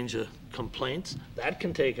range of complaints. That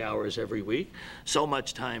can take hours every week. So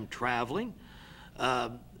much time traveling,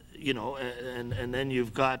 you know, and then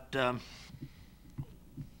you've got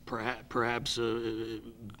perhaps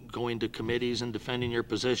going to committees and defending your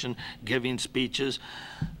position, giving speeches.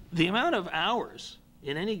 The amount of hours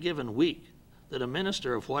in any given week that a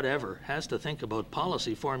minister of whatever has to think about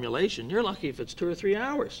policy formulation, you're lucky if it's 2 or 3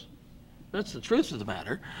 hours. That's the truth of the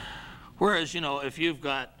matter. Whereas, you know, if you've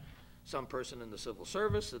got some person in the civil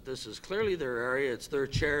service that this is clearly their area, it's their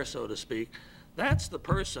chair, so to speak, that's the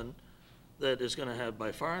person that is going to have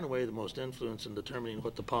by far and away the most influence in determining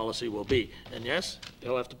what the policy will be. And yes,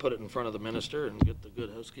 they'll have to put it in front of the minister and get the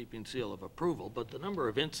good housekeeping seal of approval, but the number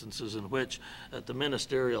of instances in which at the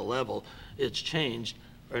ministerial level it's changed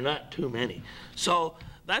are not too many. So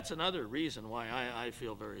that's another reason why I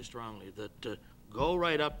feel very strongly that go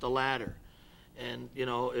right up the ladder. And, you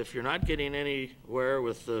know, if you're not getting anywhere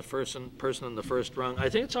with the person in the first rung, I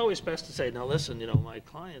think it's always best to say, now listen, you know, my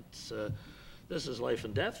client's this is life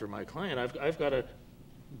and death for my client. I've got to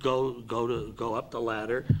go up the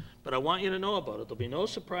ladder, but I want you to know about it. There'll be no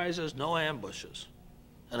surprises, no ambushes.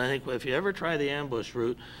 And I think if you ever try the ambush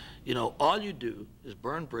route, you know, all you do is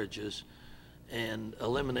burn bridges and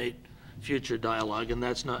eliminate future dialogue, and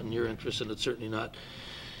that's not in your interest, and it's certainly not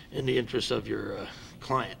in the interest of your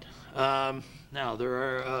client. Now, there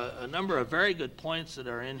are a number of very good points that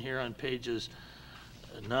are in here on pages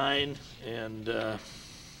 9 and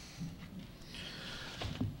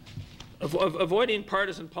avoiding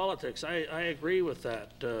partisan politics. I agree with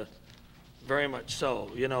that very much so.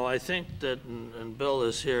 You know, I think that, and Bill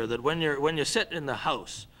is here, that when you sit in the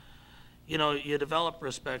House, you know, you develop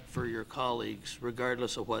respect for your colleagues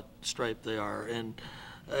regardless of what stripe they are, and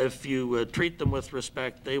if you treat them with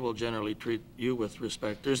respect, they will generally treat you with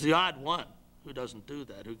respect. There's the odd one who doesn't do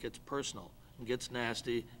that, who gets personal and gets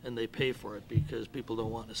nasty, and they pay for it because people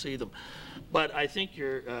don't want to see them. But I think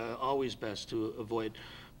you're always best to avoid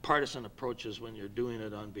partisan approaches when you're doing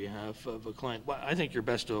it on behalf of a client. Well, I think you're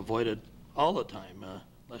best to avoid it all the time,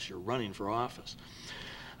 unless you're running for office.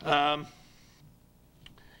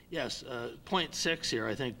 Yes, point 6 here,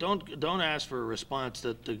 I think, don't ask for a response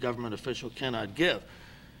that the government official cannot give.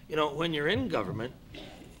 You know, when you're in government,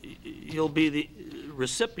 you'll be the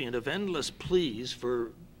recipient of endless pleas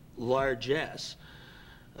for largesse,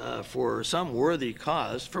 for some worthy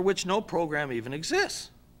cause for which no program even exists.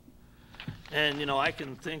 And, you know, I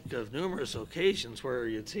can think of numerous occasions where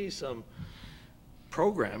you'd see some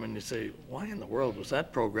program and you say, why in the world was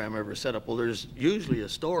that program ever set up? Well, there's usually a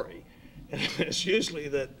story. It's usually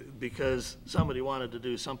that because somebody wanted to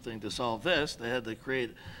do something to solve this, they had to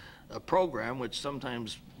create a program which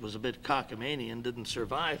sometimes was a bit cockamamie and didn't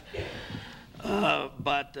survive.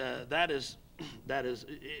 But that is,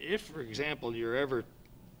 if, for example, you're ever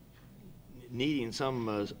needing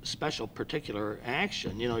some special particular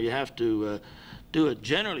action, you know, you have to do it,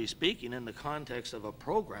 generally speaking, in the context of a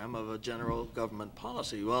program of a general government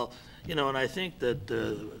policy. Well, you know, and I think that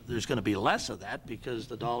there's going to be less of that because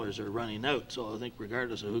the dollars are running out. So I think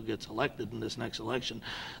regardless of who gets elected in this next election,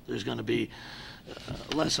 there's going to be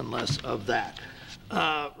less and less of that.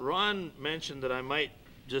 Ron mentioned that I might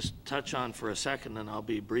just touch on for a second, and I'll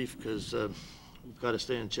be brief because we've got to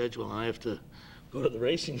stay on schedule and I have to go to the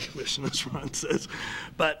Racing Commission, as Ron says.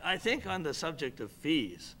 But I think on the subject of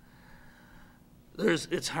fees,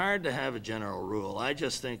 it's hard to have a general rule. I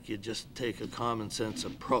just think you just take a common sense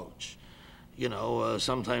approach. You know,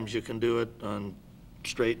 sometimes you can do it on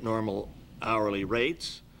straight normal hourly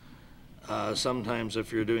rates. Sometimes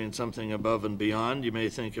if you're doing something above and beyond, you may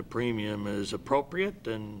think a premium is appropriate,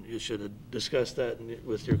 and you should discuss that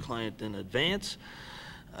with your client in advance.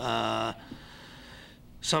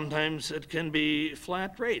 Sometimes it can be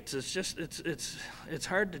flat rates. It's just, it's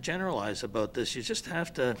hard to generalize about this. You just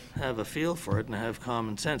have to have a feel for it and have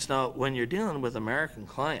common sense. Now, when you're dealing with American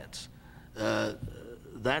clients,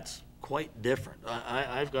 that's quite different.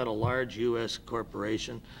 I've got a large U.S.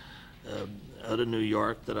 corporation out of New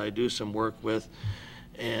York that I do some work with,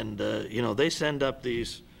 and you know, they send up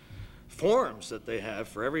these forms that they have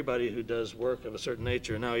for everybody who does work of a certain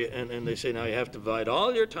nature. Now, and they say now you have to divide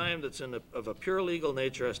all your time that's of a pure legal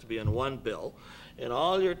nature has to be in one bill, and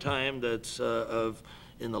all your time that's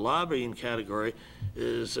in the lobbying category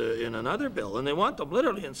is in another bill. And they want them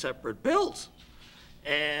literally in separate bills,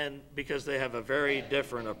 and because they have a very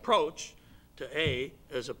different approach to A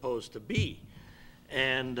as opposed to B.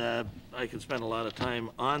 And I can spend a lot of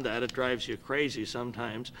time on that. It drives you crazy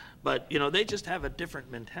sometimes. But, you know, they just have a different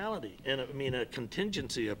mentality. And I mean, a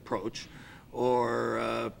contingency approach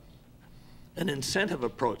or an incentive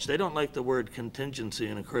approach. They don't like the word contingency,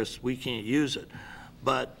 and of course, we can't use it.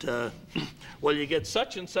 But, well, you get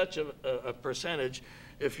such and such a percentage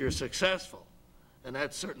if you're successful. And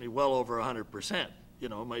that's certainly well over 100%. You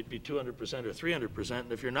know, it might be 200% or 300%.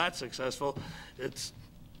 And if you're not successful, it's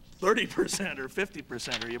 30% or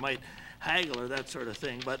 50%, or you might haggle or that sort of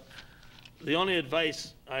thing. But the only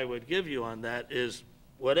advice I would give you on that is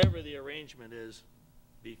whatever the arrangement is,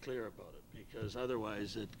 be clear about it, because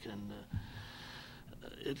otherwise it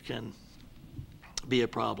can be a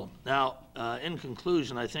problem. Now, in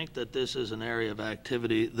conclusion, I think that this is an area of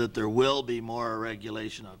activity that there will be more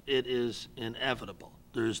regulation of. It is inevitable.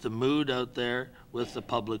 There's the mood out there with the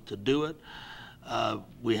public to do it.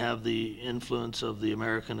 We have the influence of the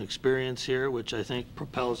American experience here, which I think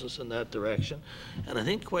propels us in that direction. And I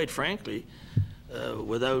think, quite frankly, I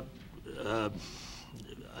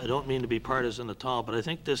don't mean to be partisan at all, but I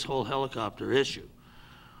think this whole helicopter issue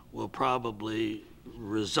will probably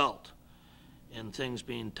result in things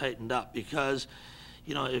being tightened up. Because,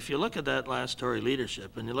 you know, if you look at that last Tory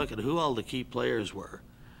leadership and you look at who all the key players were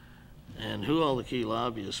and who all the key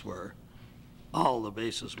lobbyists were, all the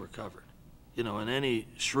bases were covered. You know, and any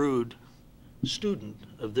shrewd student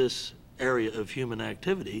of this area of human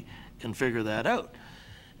activity can figure that out.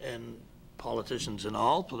 And politicians in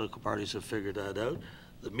all political parties have figured that out.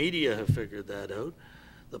 The media have figured that out.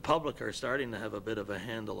 The public are starting to have a bit of a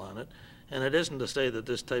handle on it. And it isn't to say that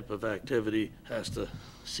this type of activity has to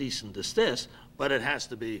cease and desist, but it has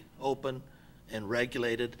to be open and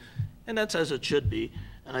regulated, and that's as it should be.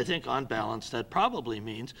 And I think on balance, that probably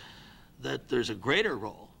means that there's a greater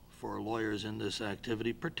role for lawyers in this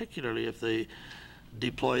activity, particularly if they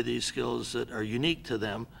deploy these skills that are unique to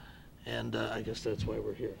them. And I guess that's why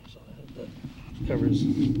we're here. So I hope that covers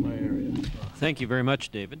my area. Thank you very much,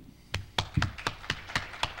 David.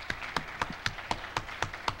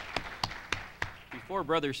 before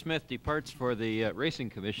Brother Smith departs for the Racing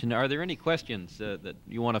Commission, are there any questions that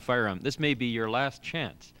you want to fire on? This may be your last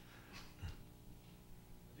chance.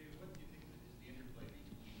 David, what do you think is the interplay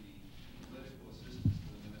between the political assistance to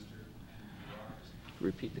the minister and the bureaucracy?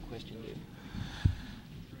 Repeat the question,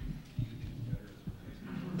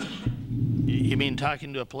 David. You mean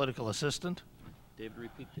talking to a political assistant? David,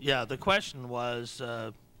 repeat the Yeah, the question was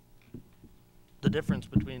the difference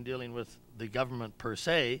between dealing with the government per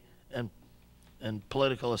se and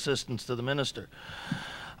political assistance to the minister.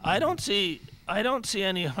 I don't see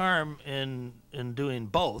any harm in doing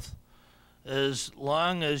both, as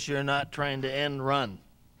long as you're not trying to end run.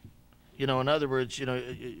 You know, in other words, you know,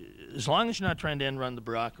 as long as you're not trying to end run the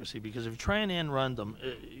bureaucracy, because if you try and end run them,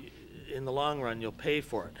 in the long run you'll pay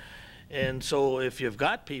for it. And so if you've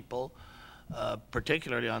got people,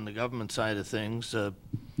 particularly on the government side of things,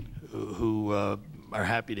 who are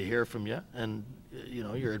happy to hear from you, and you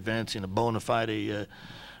know, you're advancing a bona fide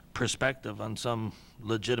perspective on some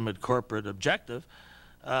legitimate corporate objective,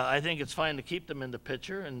 I think it's fine to keep them in the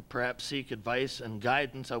picture and perhaps seek advice and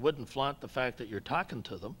guidance. I wouldn't flaunt the fact that you're talking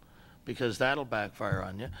to them, because that'll backfire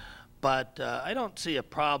on you. But I don't see a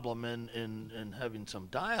problem in having some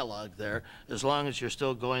dialogue there, as long as you're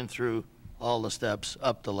still going through all the steps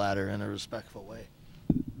up the ladder in a respectful way.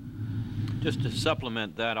 Just to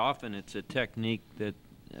supplement that, often it's a technique that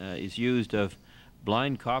is used of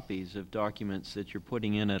blind copies of documents that you're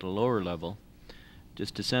putting in at a lower level,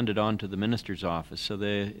 just to send it on to the minister's office. So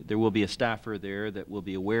there will be a staffer there that will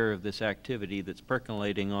be aware of this activity that's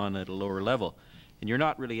percolating on at a lower level. And you're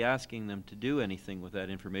not really asking them to do anything with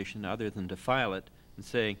that information other than to file it and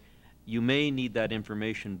saying, you may need that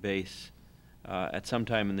information base at some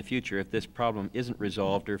time in the future if this problem isn't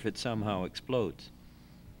resolved or if it somehow explodes.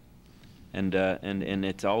 And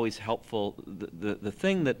it's always helpful. The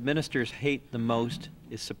thing that ministers hate the most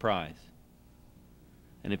is surprise.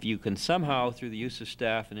 And if you can somehow, through the use of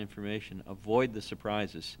staff and information, avoid the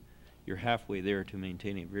surprises, you're halfway there to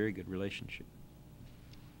maintaining a very good relationship.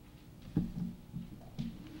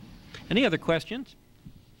 Any other questions?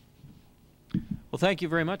 Well, thank you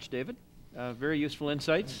very much, David. Very useful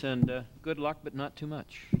insights, and good luck, but not too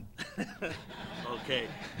much. Okay.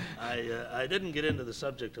 I didn't get into the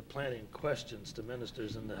subject of planning questions to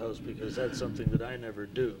ministers in the House, because that's something that I never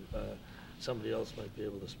do. Somebody else might be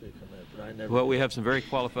able to speak on that, but I never Well, do. we have some very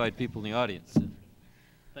qualified people in the audience.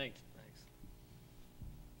 Thanks.